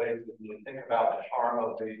quintessential places. You think about the charm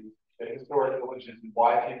of the historic villages and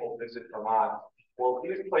why people visit Vermont. Well,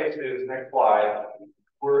 these places, next slide,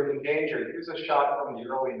 were endangered. Here's a shot from the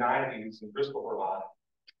early 90s in Bristol, Vermont,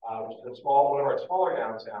 which is one of our smaller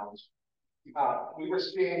downtowns. We were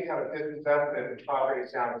seeing kind of disinvestment in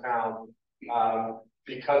properties downtown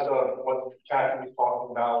because of what Kathy was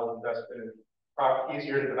talking about, investment in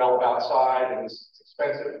easier to develop outside, and it's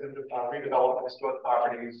expensive to redevelop historic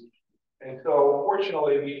properties. And so,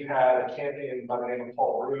 fortunately, we had a champion by the name of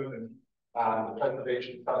Paul Ruth and the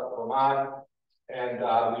Preservation Trust of Vermont, and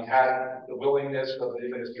we had the willingness of the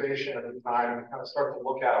administration at the time to kind of start to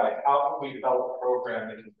look at, like, how can we develop a program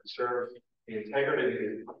that can preserve the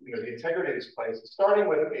integrity, the integrity of these places, starting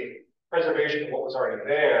with the preservation of what was already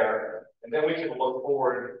there, and then we can look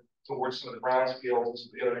forward towards some of the brownfields and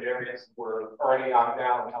some of the other areas that were already knocked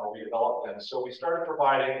down and how to redevelop them. So we started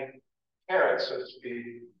providing carrots, so to speak,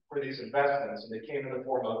 for these investments, and they came in the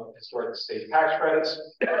form of historic state tax credits,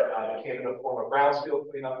 they came in the form of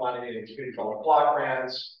brownfield cleanup money and community development block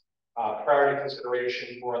grants, priority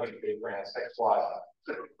consideration for other big grants. Next slide.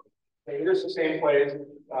 And here's the same place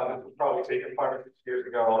that was probably taken 5 or 6 years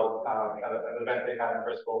ago at an event they had in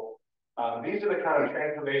Bristol. These are the kind of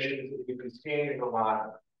transformations that we've been seeing in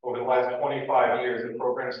Vermont over the last 25 years. The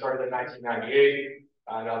program started in 1998.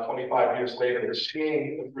 Now 25 years later, we're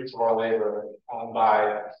seeing the fruits of our labor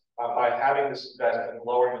by having this investment and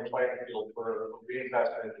lowering the playing field for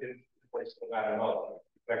reinvestment in places that matter most.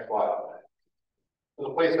 Next slide. So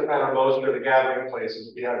the places that matter most are the gathering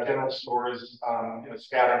places. We have general stores,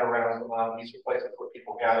 scattered around Vermont. These are places where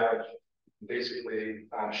people gather and basically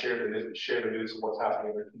share the news of what's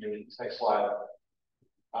happening in their communities. Next slide.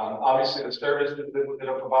 Obviously, the services that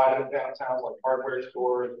are provided in downtowns, like hardware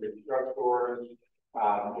stores, drugstores,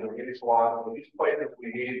 beauty salons, these places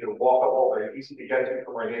we need. They're walkable, they're easy to get to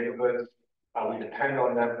from our neighborhoods. We depend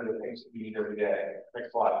on them for the things that we need every day.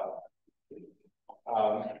 Next slide.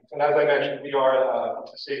 And as I mentioned, we are a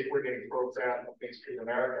state coordinating program of Main Street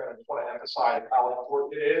America. I just want to emphasize how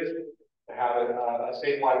important it is to have a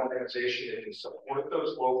statewide organization that can support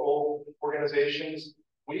those local organizations.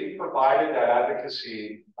 We've provided that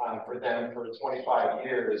advocacy for them for 25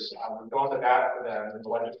 years. We've gone to bat for them in the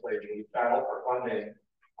legislature. We've battled for funding.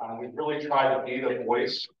 We've really tried to be the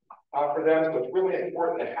voice for them. So it's really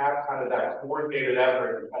important to have kind of that coordinated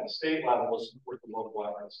effort at the state level to support the local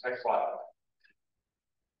efforts. Next slide.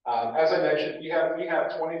 As I mentioned, we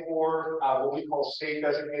have 24 what we call state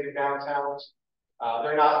designated downtowns.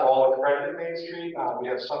 They're not all accredited Main Street. We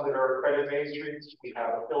have some that are accredited Main Streets. We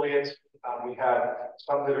have affiliates. We have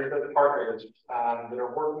some that are partners that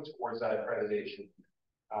are working towards that accreditation.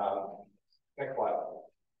 Next slide.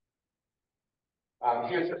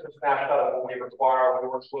 Here's just a snapshot of what we require. We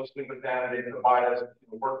work closely with them. They provide us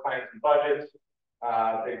work plans and budgets.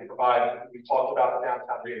 We talked about the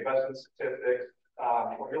downtown reinvestment statistics.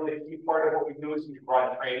 Really a key part of what we do is we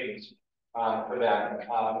provide trainings for them,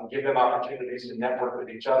 give them opportunities to network with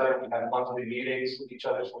each other. We have monthly meetings with each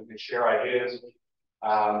other so we can share ideas.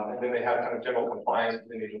 And then they have kind of general compliance that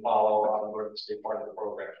they need to follow in order to stay part of the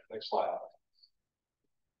program. Next slide.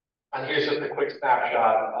 And here's just a quick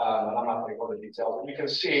snapshot, and I'm not going to go into details, but you can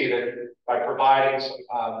see that by providing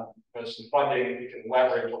some funding, we can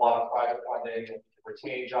leverage a lot of private funding, we can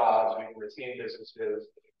retain jobs, we can retain businesses,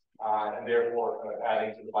 and therefore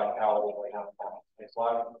adding to the vitality of our downtown. Next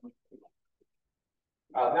slide.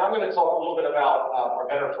 Now I'm going to talk a little bit about our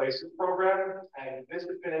Better Places program, and this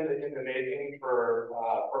has been in the making for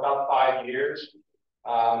about 5 years.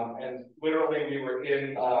 And literally, we were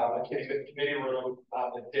in the committee room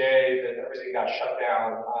the day that everything got shut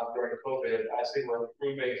down during COVID, as they were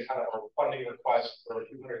approving kind of our funding request for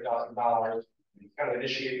 $200,000 to kind of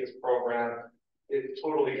initiate this program. It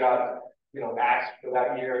totally got axed for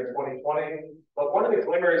that year in 2020. But one of the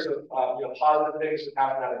glimmers of positive things that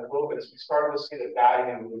happened out of COVID is we started to see the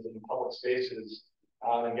value in public spaces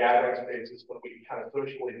and gathering spaces when we kind of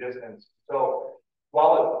socially distanced. So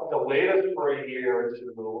while it delayed us for a year or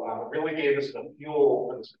two, it really gave us the fuel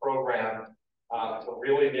for this program to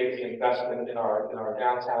really make the investment in our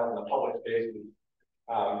downtown and the public spaces.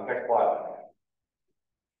 Next slide.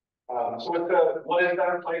 So what is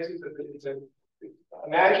Better Places?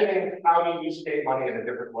 Imagining how you use state money in a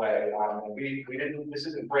different way. This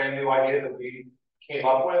isn't a brand new idea that we came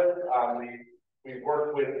up with. We've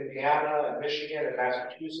worked with Indiana and Michigan and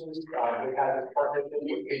Massachusetts. We had this partnership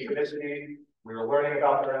with Patronicity. We were learning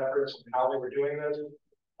about their efforts and how they were doing this.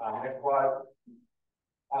 Next slide.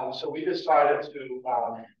 So we decided to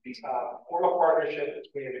form a partnership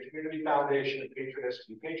between the Community Foundation and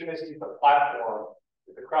Patronicity. Patronicity is a platform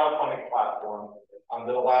It's a crowdfunding platform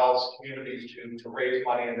that allows communities to raise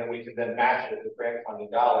money, and then we can then match it with grant funding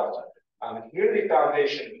dollars. The Community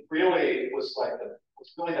Foundation really was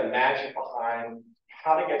really the magic behind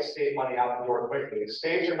how to get state money out the door quickly. The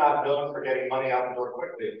states are not known for getting money out the door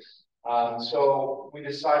quickly. So we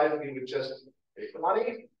decided we would just take the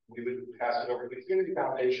money, we would pass it over to the Community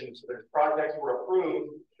Foundation, so that if projects were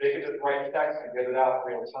approved, they could just write checks and get it out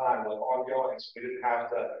in real time, like ongoing, so we didn't have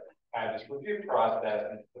to have this review process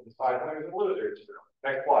and decide winners and losers.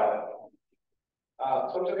 Next slide.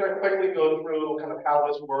 So I'm just going to quickly go through kind of how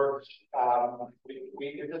this works.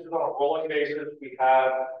 If this is on a rolling basis, we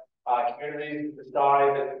have communities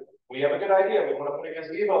decide that we have a good idea. We want to put a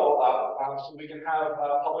gazebo up so we can have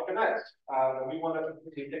public events. We want to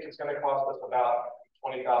think it's going to cost us about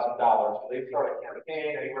 $20,000. So they start a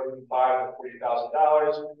campaign anywhere from $5,000 to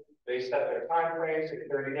 $40,000. They set their time frames,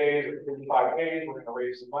 30 days or 35 days. We're going to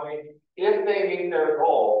raise the money. If they meet their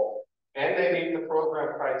goal and they meet the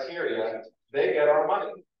program criteria, they get our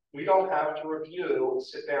money. We don't have to review,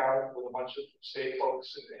 sit down with a bunch of state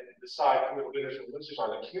folks and decide who the winners and losers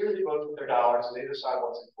are. The community votes with their dollars and they decide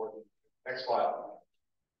what's important. Next slide.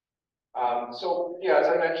 So yeah, as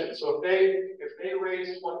I mentioned, so if they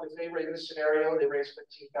raise this scenario, they raise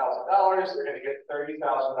 $15,000, they're going to get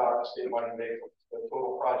 $30,000 state money. They the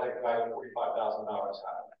total project value of $45,000.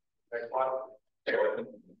 Next slide.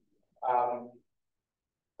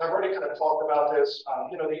 I've already kind of talked about this.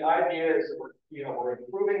 The idea is that we're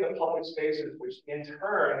improving the public spaces, which in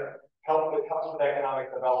turn helps with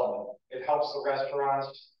economic development. It helps the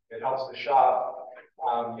restaurants, it helps the shop.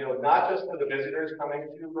 Not just for the visitors coming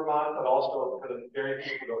to Vermont, but also for the very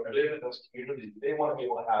people that live in those communities. They want to be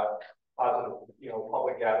able to have positive,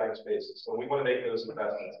 public gathering spaces. So we want to make those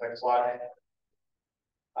investments. Next slide.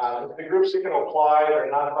 The groups that can apply,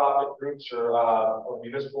 they're nonprofit groups or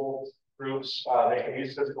municipal groups. They can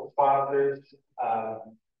use physical sponsors.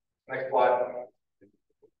 Next slide.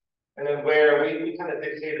 And then where we kind of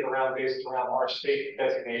dictated based around our state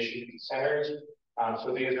designation centers.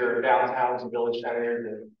 So these are downtowns and village centers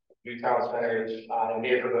and new town centers and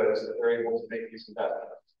neighborhoods that they're able to make these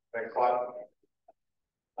investments. Next slide.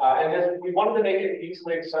 And then we wanted to make it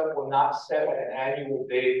easily accessible, not set an annual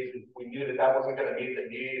date. We knew that wasn't going to meet the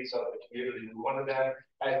needs of the community. We wanted them,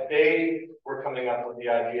 as they were coming up with the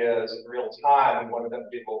ideas in real time, we wanted them to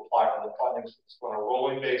be able to apply for the funding on a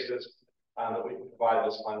rolling basis that we can provide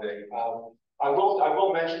this funding. I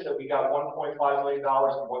will mention that we got $1.5 million in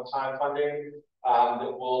one-time funding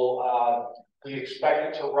that will we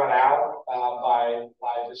expect it to run out by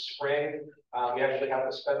the spring. We actually have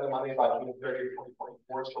to spend the money by June 30,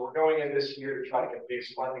 2024. So we're going in this year to try to get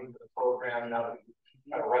base funding for the program. Now that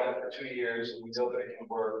we've kind of run it for 2 years, and we know that it can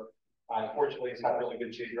work. Unfortunately, it's had really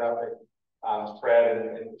good geographic spread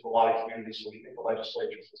and to a lot of communities. So we think the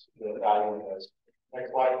legislature is evaluating this.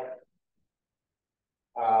 Next slide.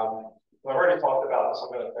 I've already talked about this.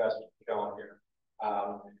 I'm going to fast go on here.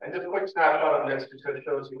 And just a quick snapshot on this because it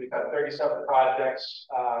shows you we've had 37 projects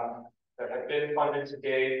that have been funded to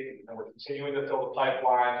date, and we're continuing to fill the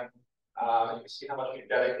pipeline. You can see how much we've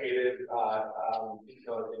dedicated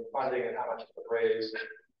in funding and how much we've raised.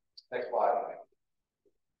 Next slide.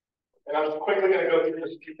 And I'm just quickly going to go through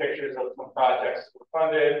just a few pictures of some projects that were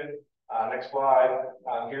funded. Next slide.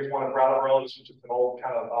 Here's one of Brattleboro, which is an old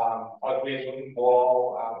kind of ugly looking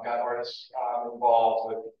wall. Got artists involved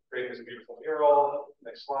with creating this beautiful mural.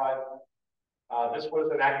 Next slide. This was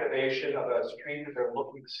an activation of a street that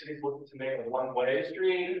the city's looking to make a one-way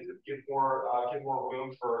street to give more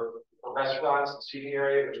room for restaurants and seating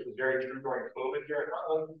area, which was very true during COVID here in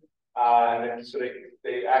Rutland. And then so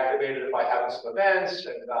they activated it by having some events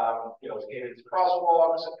and skated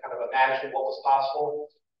crosswalks and kind of imagined what was possible.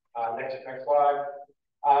 Next slide.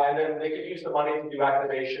 And then they could use the money to do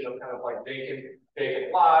activation of kind of like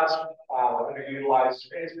vacant lots, underutilized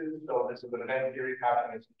spaces. So this is an event series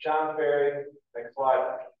happening in John Ferry. Next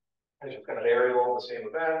slide. It's just kind of aerial of the same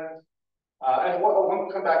event. And we'll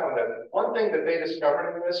come back on that. One thing that they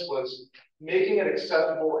discovered in this was making it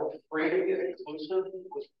accessible and free and inclusive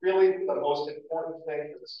was really the most important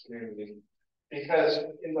thing for this community. Because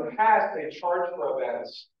in the past, they charged for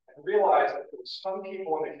events and realized that there were some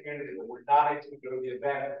people in the community that were not able to go to the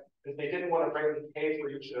event because they didn't want to bring the pay for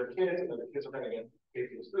each of their kids, and the kids are going to get paid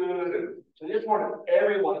for the food. And so they just wanted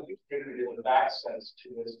everyone in the community to have access to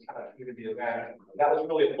this kind of community event. And that was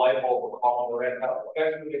really a light bulb for all of them.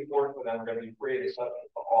 That's moving forward for them. We're going to be free to set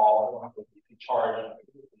for all. They don't have to be charged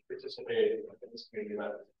to participate in this community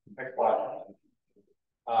event. Next slide.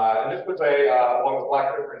 And this was along with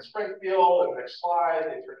Black River in Springfield. And the next slide,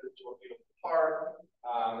 they turned it into a beautiful park.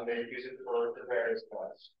 And they use it for various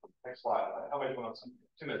things. Next slide. How many minutes?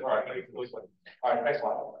 2 minutes. All right, all right, next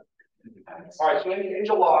slide. All right, so in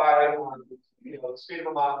July, the state of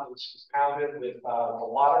Vermont was pounded with a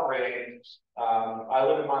lot of rain. I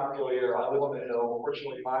live in Montpelier. I live on the hill.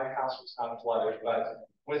 Fortunately, my house was not flooded, but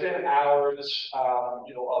within hours,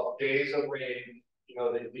 of days of rain,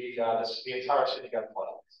 the entire city got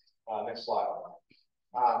flooded. Next slide.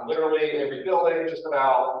 Literally every building, just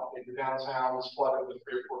about in the downtown, was flooded with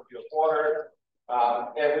 3 or 4 feet of water.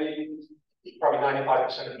 Probably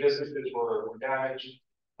 95% of businesses were damaged.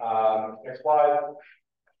 Next slide.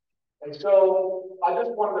 And so I just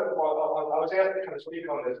wanted to, I was asked to kind of speak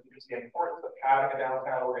on this because the importance of having a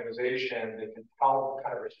downtown organization that can help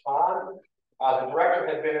kind of respond. The director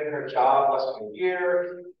had been in her job less than a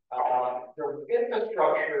year. The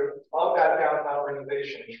infrastructure of that downtown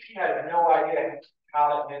organization, she had no idea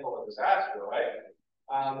how to handle a disaster, right?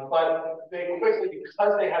 But they quickly,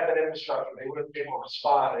 because they had that infrastructure, they would have been able to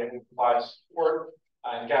respond, they would provide support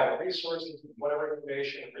and gather resources, whatever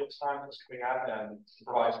information in real time was coming at them to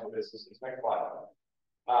provide to the businesses. Next slide.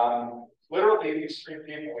 Literally, these 3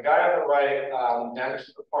 people, the guy on the right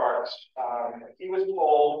manages the parks. He was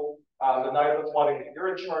told the night of the flooding,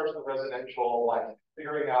 you're in charge of the residential,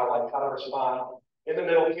 figuring out how to respond. In the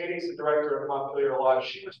middle, Katie's the director of Montpelier Lodge.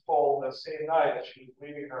 She was told the same night that she was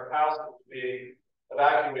leaving her house to be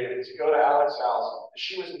evacuated to go to Alex's house.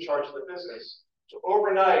 She was in charge of the business. So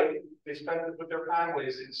overnight, they spent it with their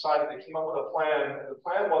families. They decided, they came up with a plan. And the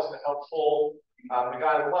plan was to help pull the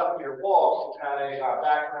guy on the left, Peter Walsh, who had a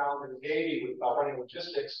background in the Navy with running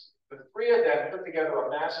logistics. The 3 of them put together a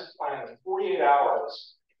massive plan in 48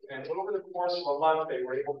 hours. And over the course of a month, they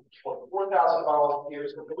were able to put $4,000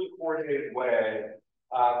 volunteers in a really coordinated way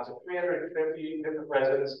to 350 different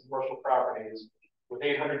residents and commercial properties with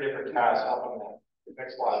 800 different tasks helping them.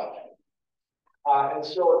 Next slide. And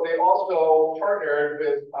so they also partnered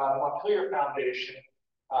with Montpelier Foundation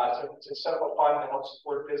to set up a fund to help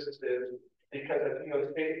support businesses because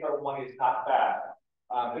state federal money is not back.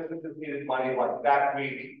 Businesses needed money that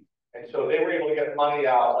week. And so they were able to get money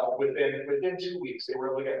out within 2 weeks. They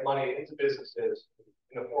were able to get money into businesses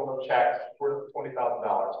in the form of checks worth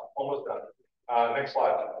 $20,000. Almost done. Next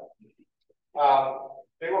slide.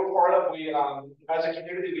 They were part of, as a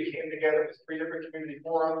community, we came together with 3 different community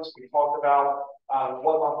forums. We talked about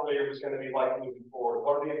what Montpelier was going to be like moving forward.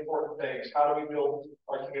 What are the important things? How do we build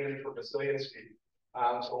our community for resiliency?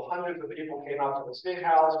 So hundreds of people came out to the State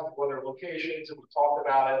House with their locations, and we talked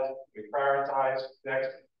about it. We prioritized. Next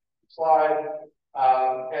slide.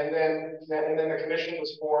 And then the commission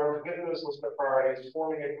was formed with those list of priorities,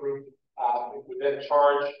 forming a group who then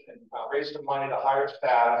charge and raise some money to hire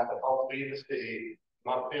staff to help lead the city.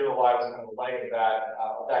 Montpelier Live is on the leg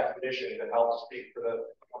of that commission that helps speak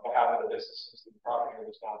on behalf of the businesses and property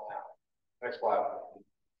owners downtown. Next slide.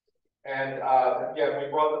 And we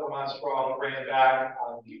brought the Vermont Strong brand back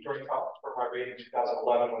during conference for my rating in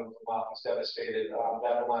 2011 when Vermont was devastated.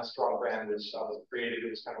 That Vermont Strong brand was created. It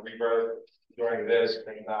was kind of rebirthed during this,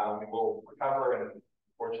 and we will recover. And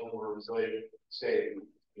fortunately, we're a resilient state.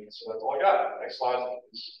 And so that's all I got. Next slide.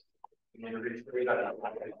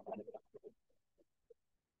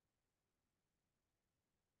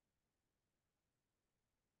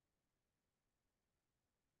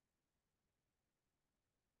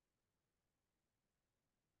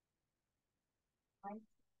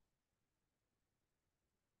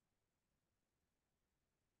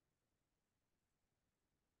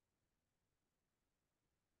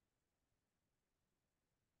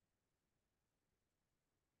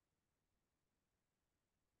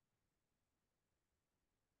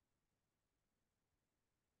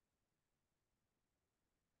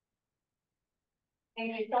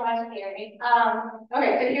 Thank you so much, Gary.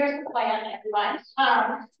 Okay, so here's the plan, everyone.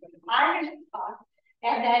 I'm going to talk,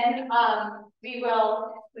 and then we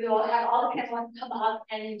will have all the panelists come up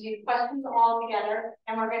and do questions all together,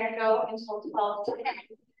 and we're going to go until 12 to 10,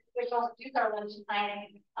 which will reduce our lunch time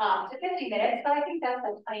to 50 minutes, but I think that's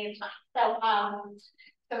plenty of time. So, I'm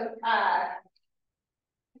going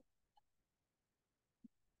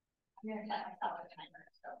to set myself a timer.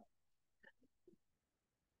 So.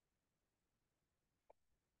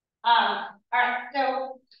 All right,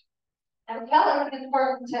 so I felt it was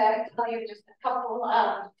important to tell you just a couple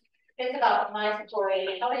bits about my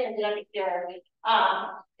story, how I ended up here, because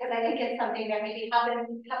I think it's something that maybe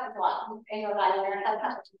happens a lot in Rhode Island, or has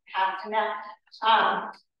happened in the past, and that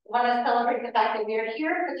want to celebrate the fact that we are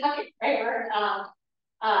here in Pawtucket, right?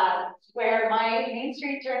 Where my Main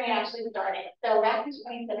Street journey actually started. So back in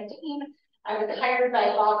 2017, I was hired by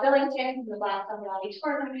Bob Billington from the Blackstone Valley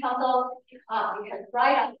Tourism Council, because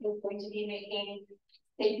RIDOC was going to be making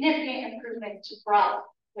significant improvements to Broad,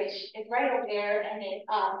 which is right over there, and it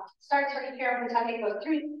starts right here in Kentucky, goes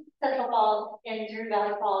through Central Falls and Drew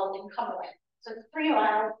Valley Falls and Cumberland. So it's 3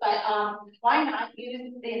 miles, but why not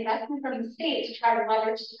use the investment from the state to try to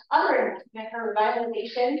leverage other investment for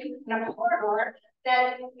revitalization in a corridor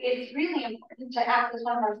that is really important to access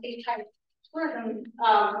one of our state type tourism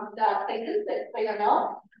places that they don't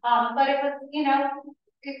know. But it was, you know,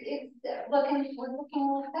 it's looking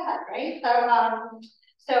like that, right?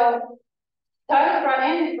 So I was brought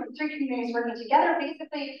in with 3 communities working together.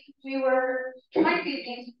 Basically, we were trying to be a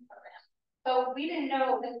Main Street program. So we didn't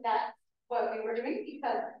know that that's what we were doing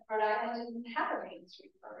because Rhode Island didn't have a Main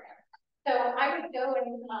Street program. So I would go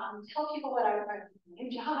and tell people what I was doing, my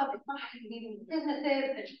new job, meeting businesses,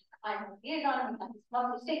 and I'm liaison, and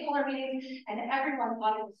monthly stakeholder meetings, and everyone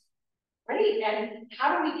thought it was great. And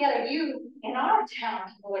how do we get a youth in our town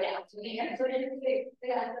to go down to the end? So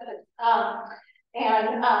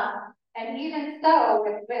and even so,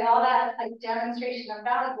 with all that like demonstration of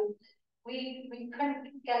value, we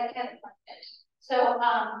couldn't get funded.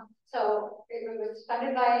 So it was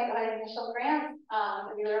funded by initial grants.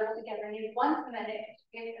 We were able to get renewed once, and then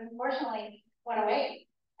it unfortunately went away.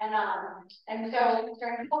 And so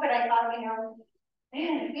during COVID, I thought, you know,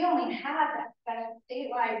 man, if we only had that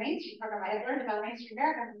statewide Main Street program, I had learned about Main Street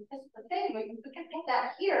America, and this is the thing, we could get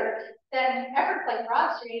that here, then efforts like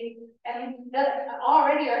Broad Street and that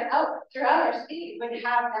already are out throughout our state would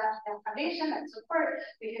have that foundation, that support.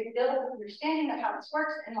 We could build an understanding of how this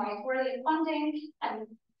works and why it's worthy of funding and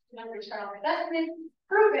return on investment,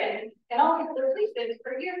 proven in all these other places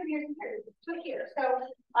for years and years and years, 2 years. So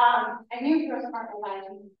I knew Gross Market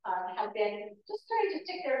Alliance had been just starting to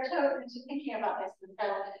stick their toes into thinking about this, and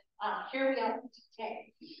so here we are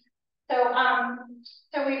today. So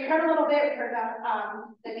we've heard a little bit. We heard about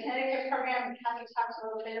the Connecticut program, and Kathy talked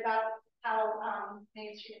a little bit about how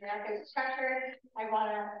Main Street America is structured. I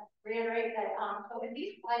want to reiterate that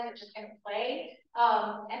these slides are just going to play,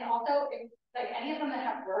 and also if like any of them that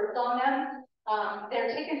have words on them,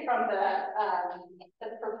 they're taken from the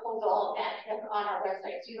proposal that's on our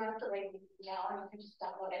website, so you don't have to write anything down, you can just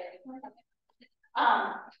download it.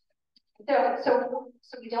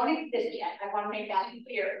 So we don't exist yet. I want to make that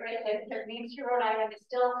clear, right? That Main Street Rhode Island is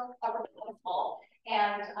still a proposal,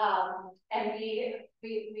 and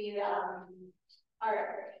we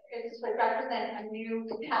are it's would represent a new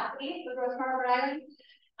capacity for Gross Market Rhode Island,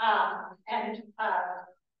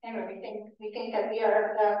 anyway, we think that we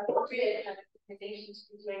are the appropriate organization to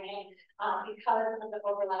be doing it because of the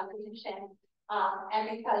overlap position,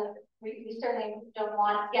 and because we certainly don't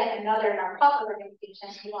want yet another nonprofit organization.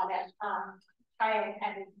 We want to try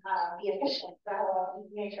and be efficient, the whole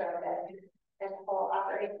nature of this whole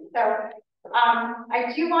operation. So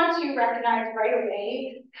I do want to recognize right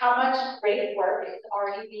away how much great work is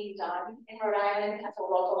already being done in Rhode Island at the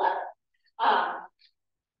local level.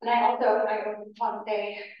 And I want to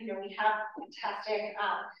say, you know, we have fantastic,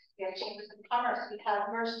 we have chambers of commerce, we have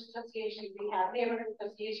merchant associations, we have neighborhood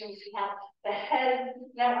associations, we have the head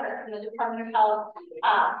network from the Department of Health,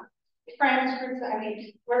 friends groups. I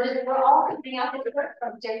mean, we're all coming out with work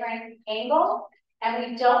from different angles, and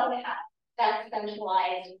we don't have that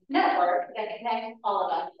centralized network that connects all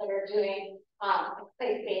of us that are doing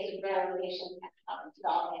place-based revitalization and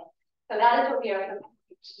development. So that is what we are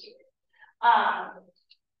proposing to do.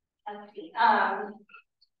 Let's see.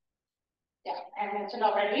 Yeah, I mentioned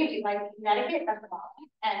already, if you like Connecticut, that's awesome.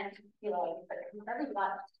 And you know,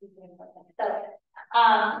 everyone. So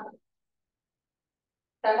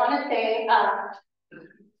I want to say,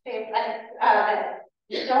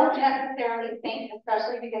 don't necessarily think,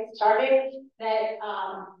 especially to get started, that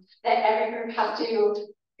every group has to,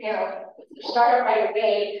 you know, start right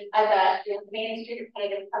away as a Main Street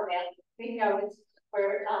competitive program. We know this.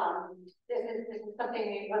 This is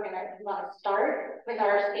something we're going to want to start with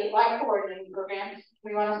our statewide coordinating program.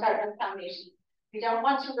 We want to start with foundation. We don't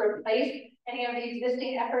want to replace any of the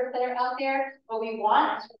existing efforts that are out there, but we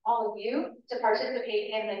want all of you to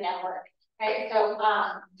participate in the network. Right? So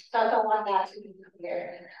I don't want that to be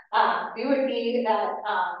clear. We would be that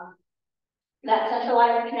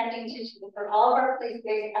centralized connecting tissue for all of our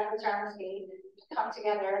place-based efforts around the state to come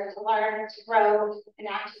together, to learn, to grow, and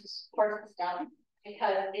act as a support system.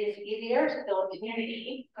 Because it is easier to build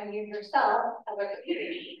community when you yourself have a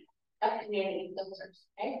community builders,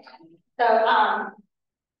 right? So I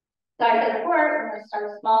said before, we're going to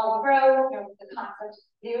start small and grow. You know, the concept is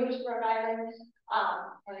new to Rhode Island.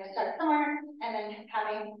 We're going to start somewhere, and then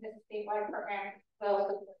having this statewide program will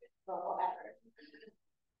support local efforts.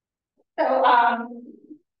 So,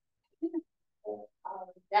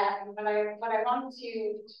 yeah, what I want to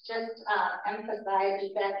just, emphasize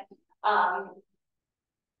is that,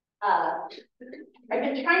 I've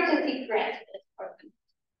been trying to seek grants for this program.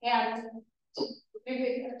 And we've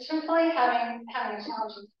been truthfully having a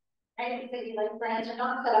challenge. Right, because like grants are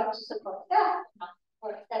not set up to support staff, not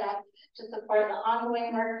set up to support the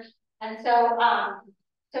ongoing work. And so,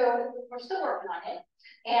 so we're still working on it.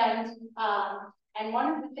 And one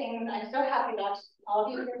of the things I'm so happy about all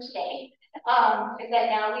of you here today, is that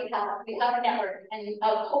now we have a network and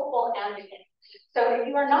of hopeful advocates. So if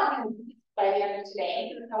you are not convinced by the end of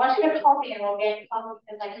today, I want you to call me and we'll get coffee,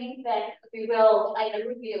 because I think that we will, I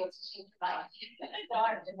would be able to change your mind.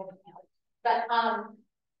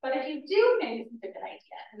 But if you do think this is a good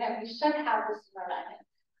idea, and that we should have this environment,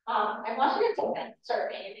 I want you to take that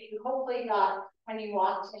survey that you hopefully got when you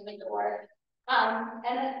walked in the door. And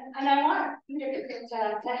I want you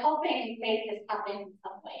to help me make this happen in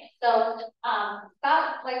some way. So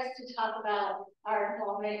Scott likes to talk about our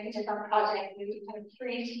involvement in different projects in kind of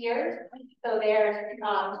 3 tiers. So there's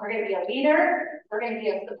we're going to be a leader, we're going to be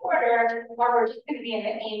a supporter, or we're just going to be in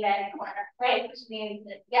the amen corner, right? Which means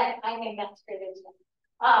that, yes, I think that's great idea.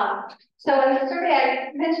 So in the survey,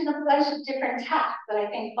 I mentioned a bunch of different tasks that I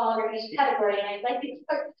think fall under each category, and I'd like you to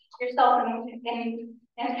put yourself in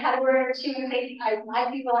category or 2 and say, I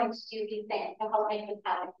might be willing to do these things to help make this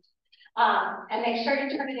happen. And make sure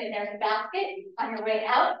you turn it in. There's a basket on your way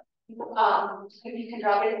out. If you can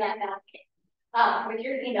drop it in that basket with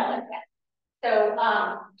your email address. So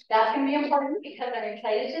that's going to be important because I'm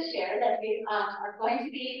excited to share that we are going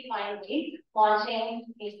to be finally launching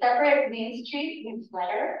a separate Main Street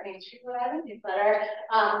newsletter,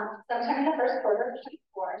 sometime in the first quarter of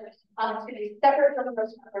 2024. It's going to be separate from the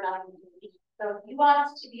first quarter of 2024. So if you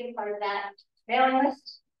want to be a part of that mailing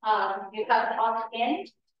list, you have to opt in.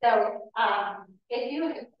 So if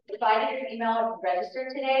you provided your email registered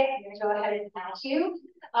today, I'm going to go ahead and add you.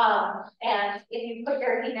 And if you put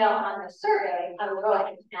your email on the survey, I will go ahead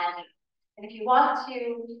and add you. And if you want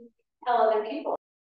to tell other people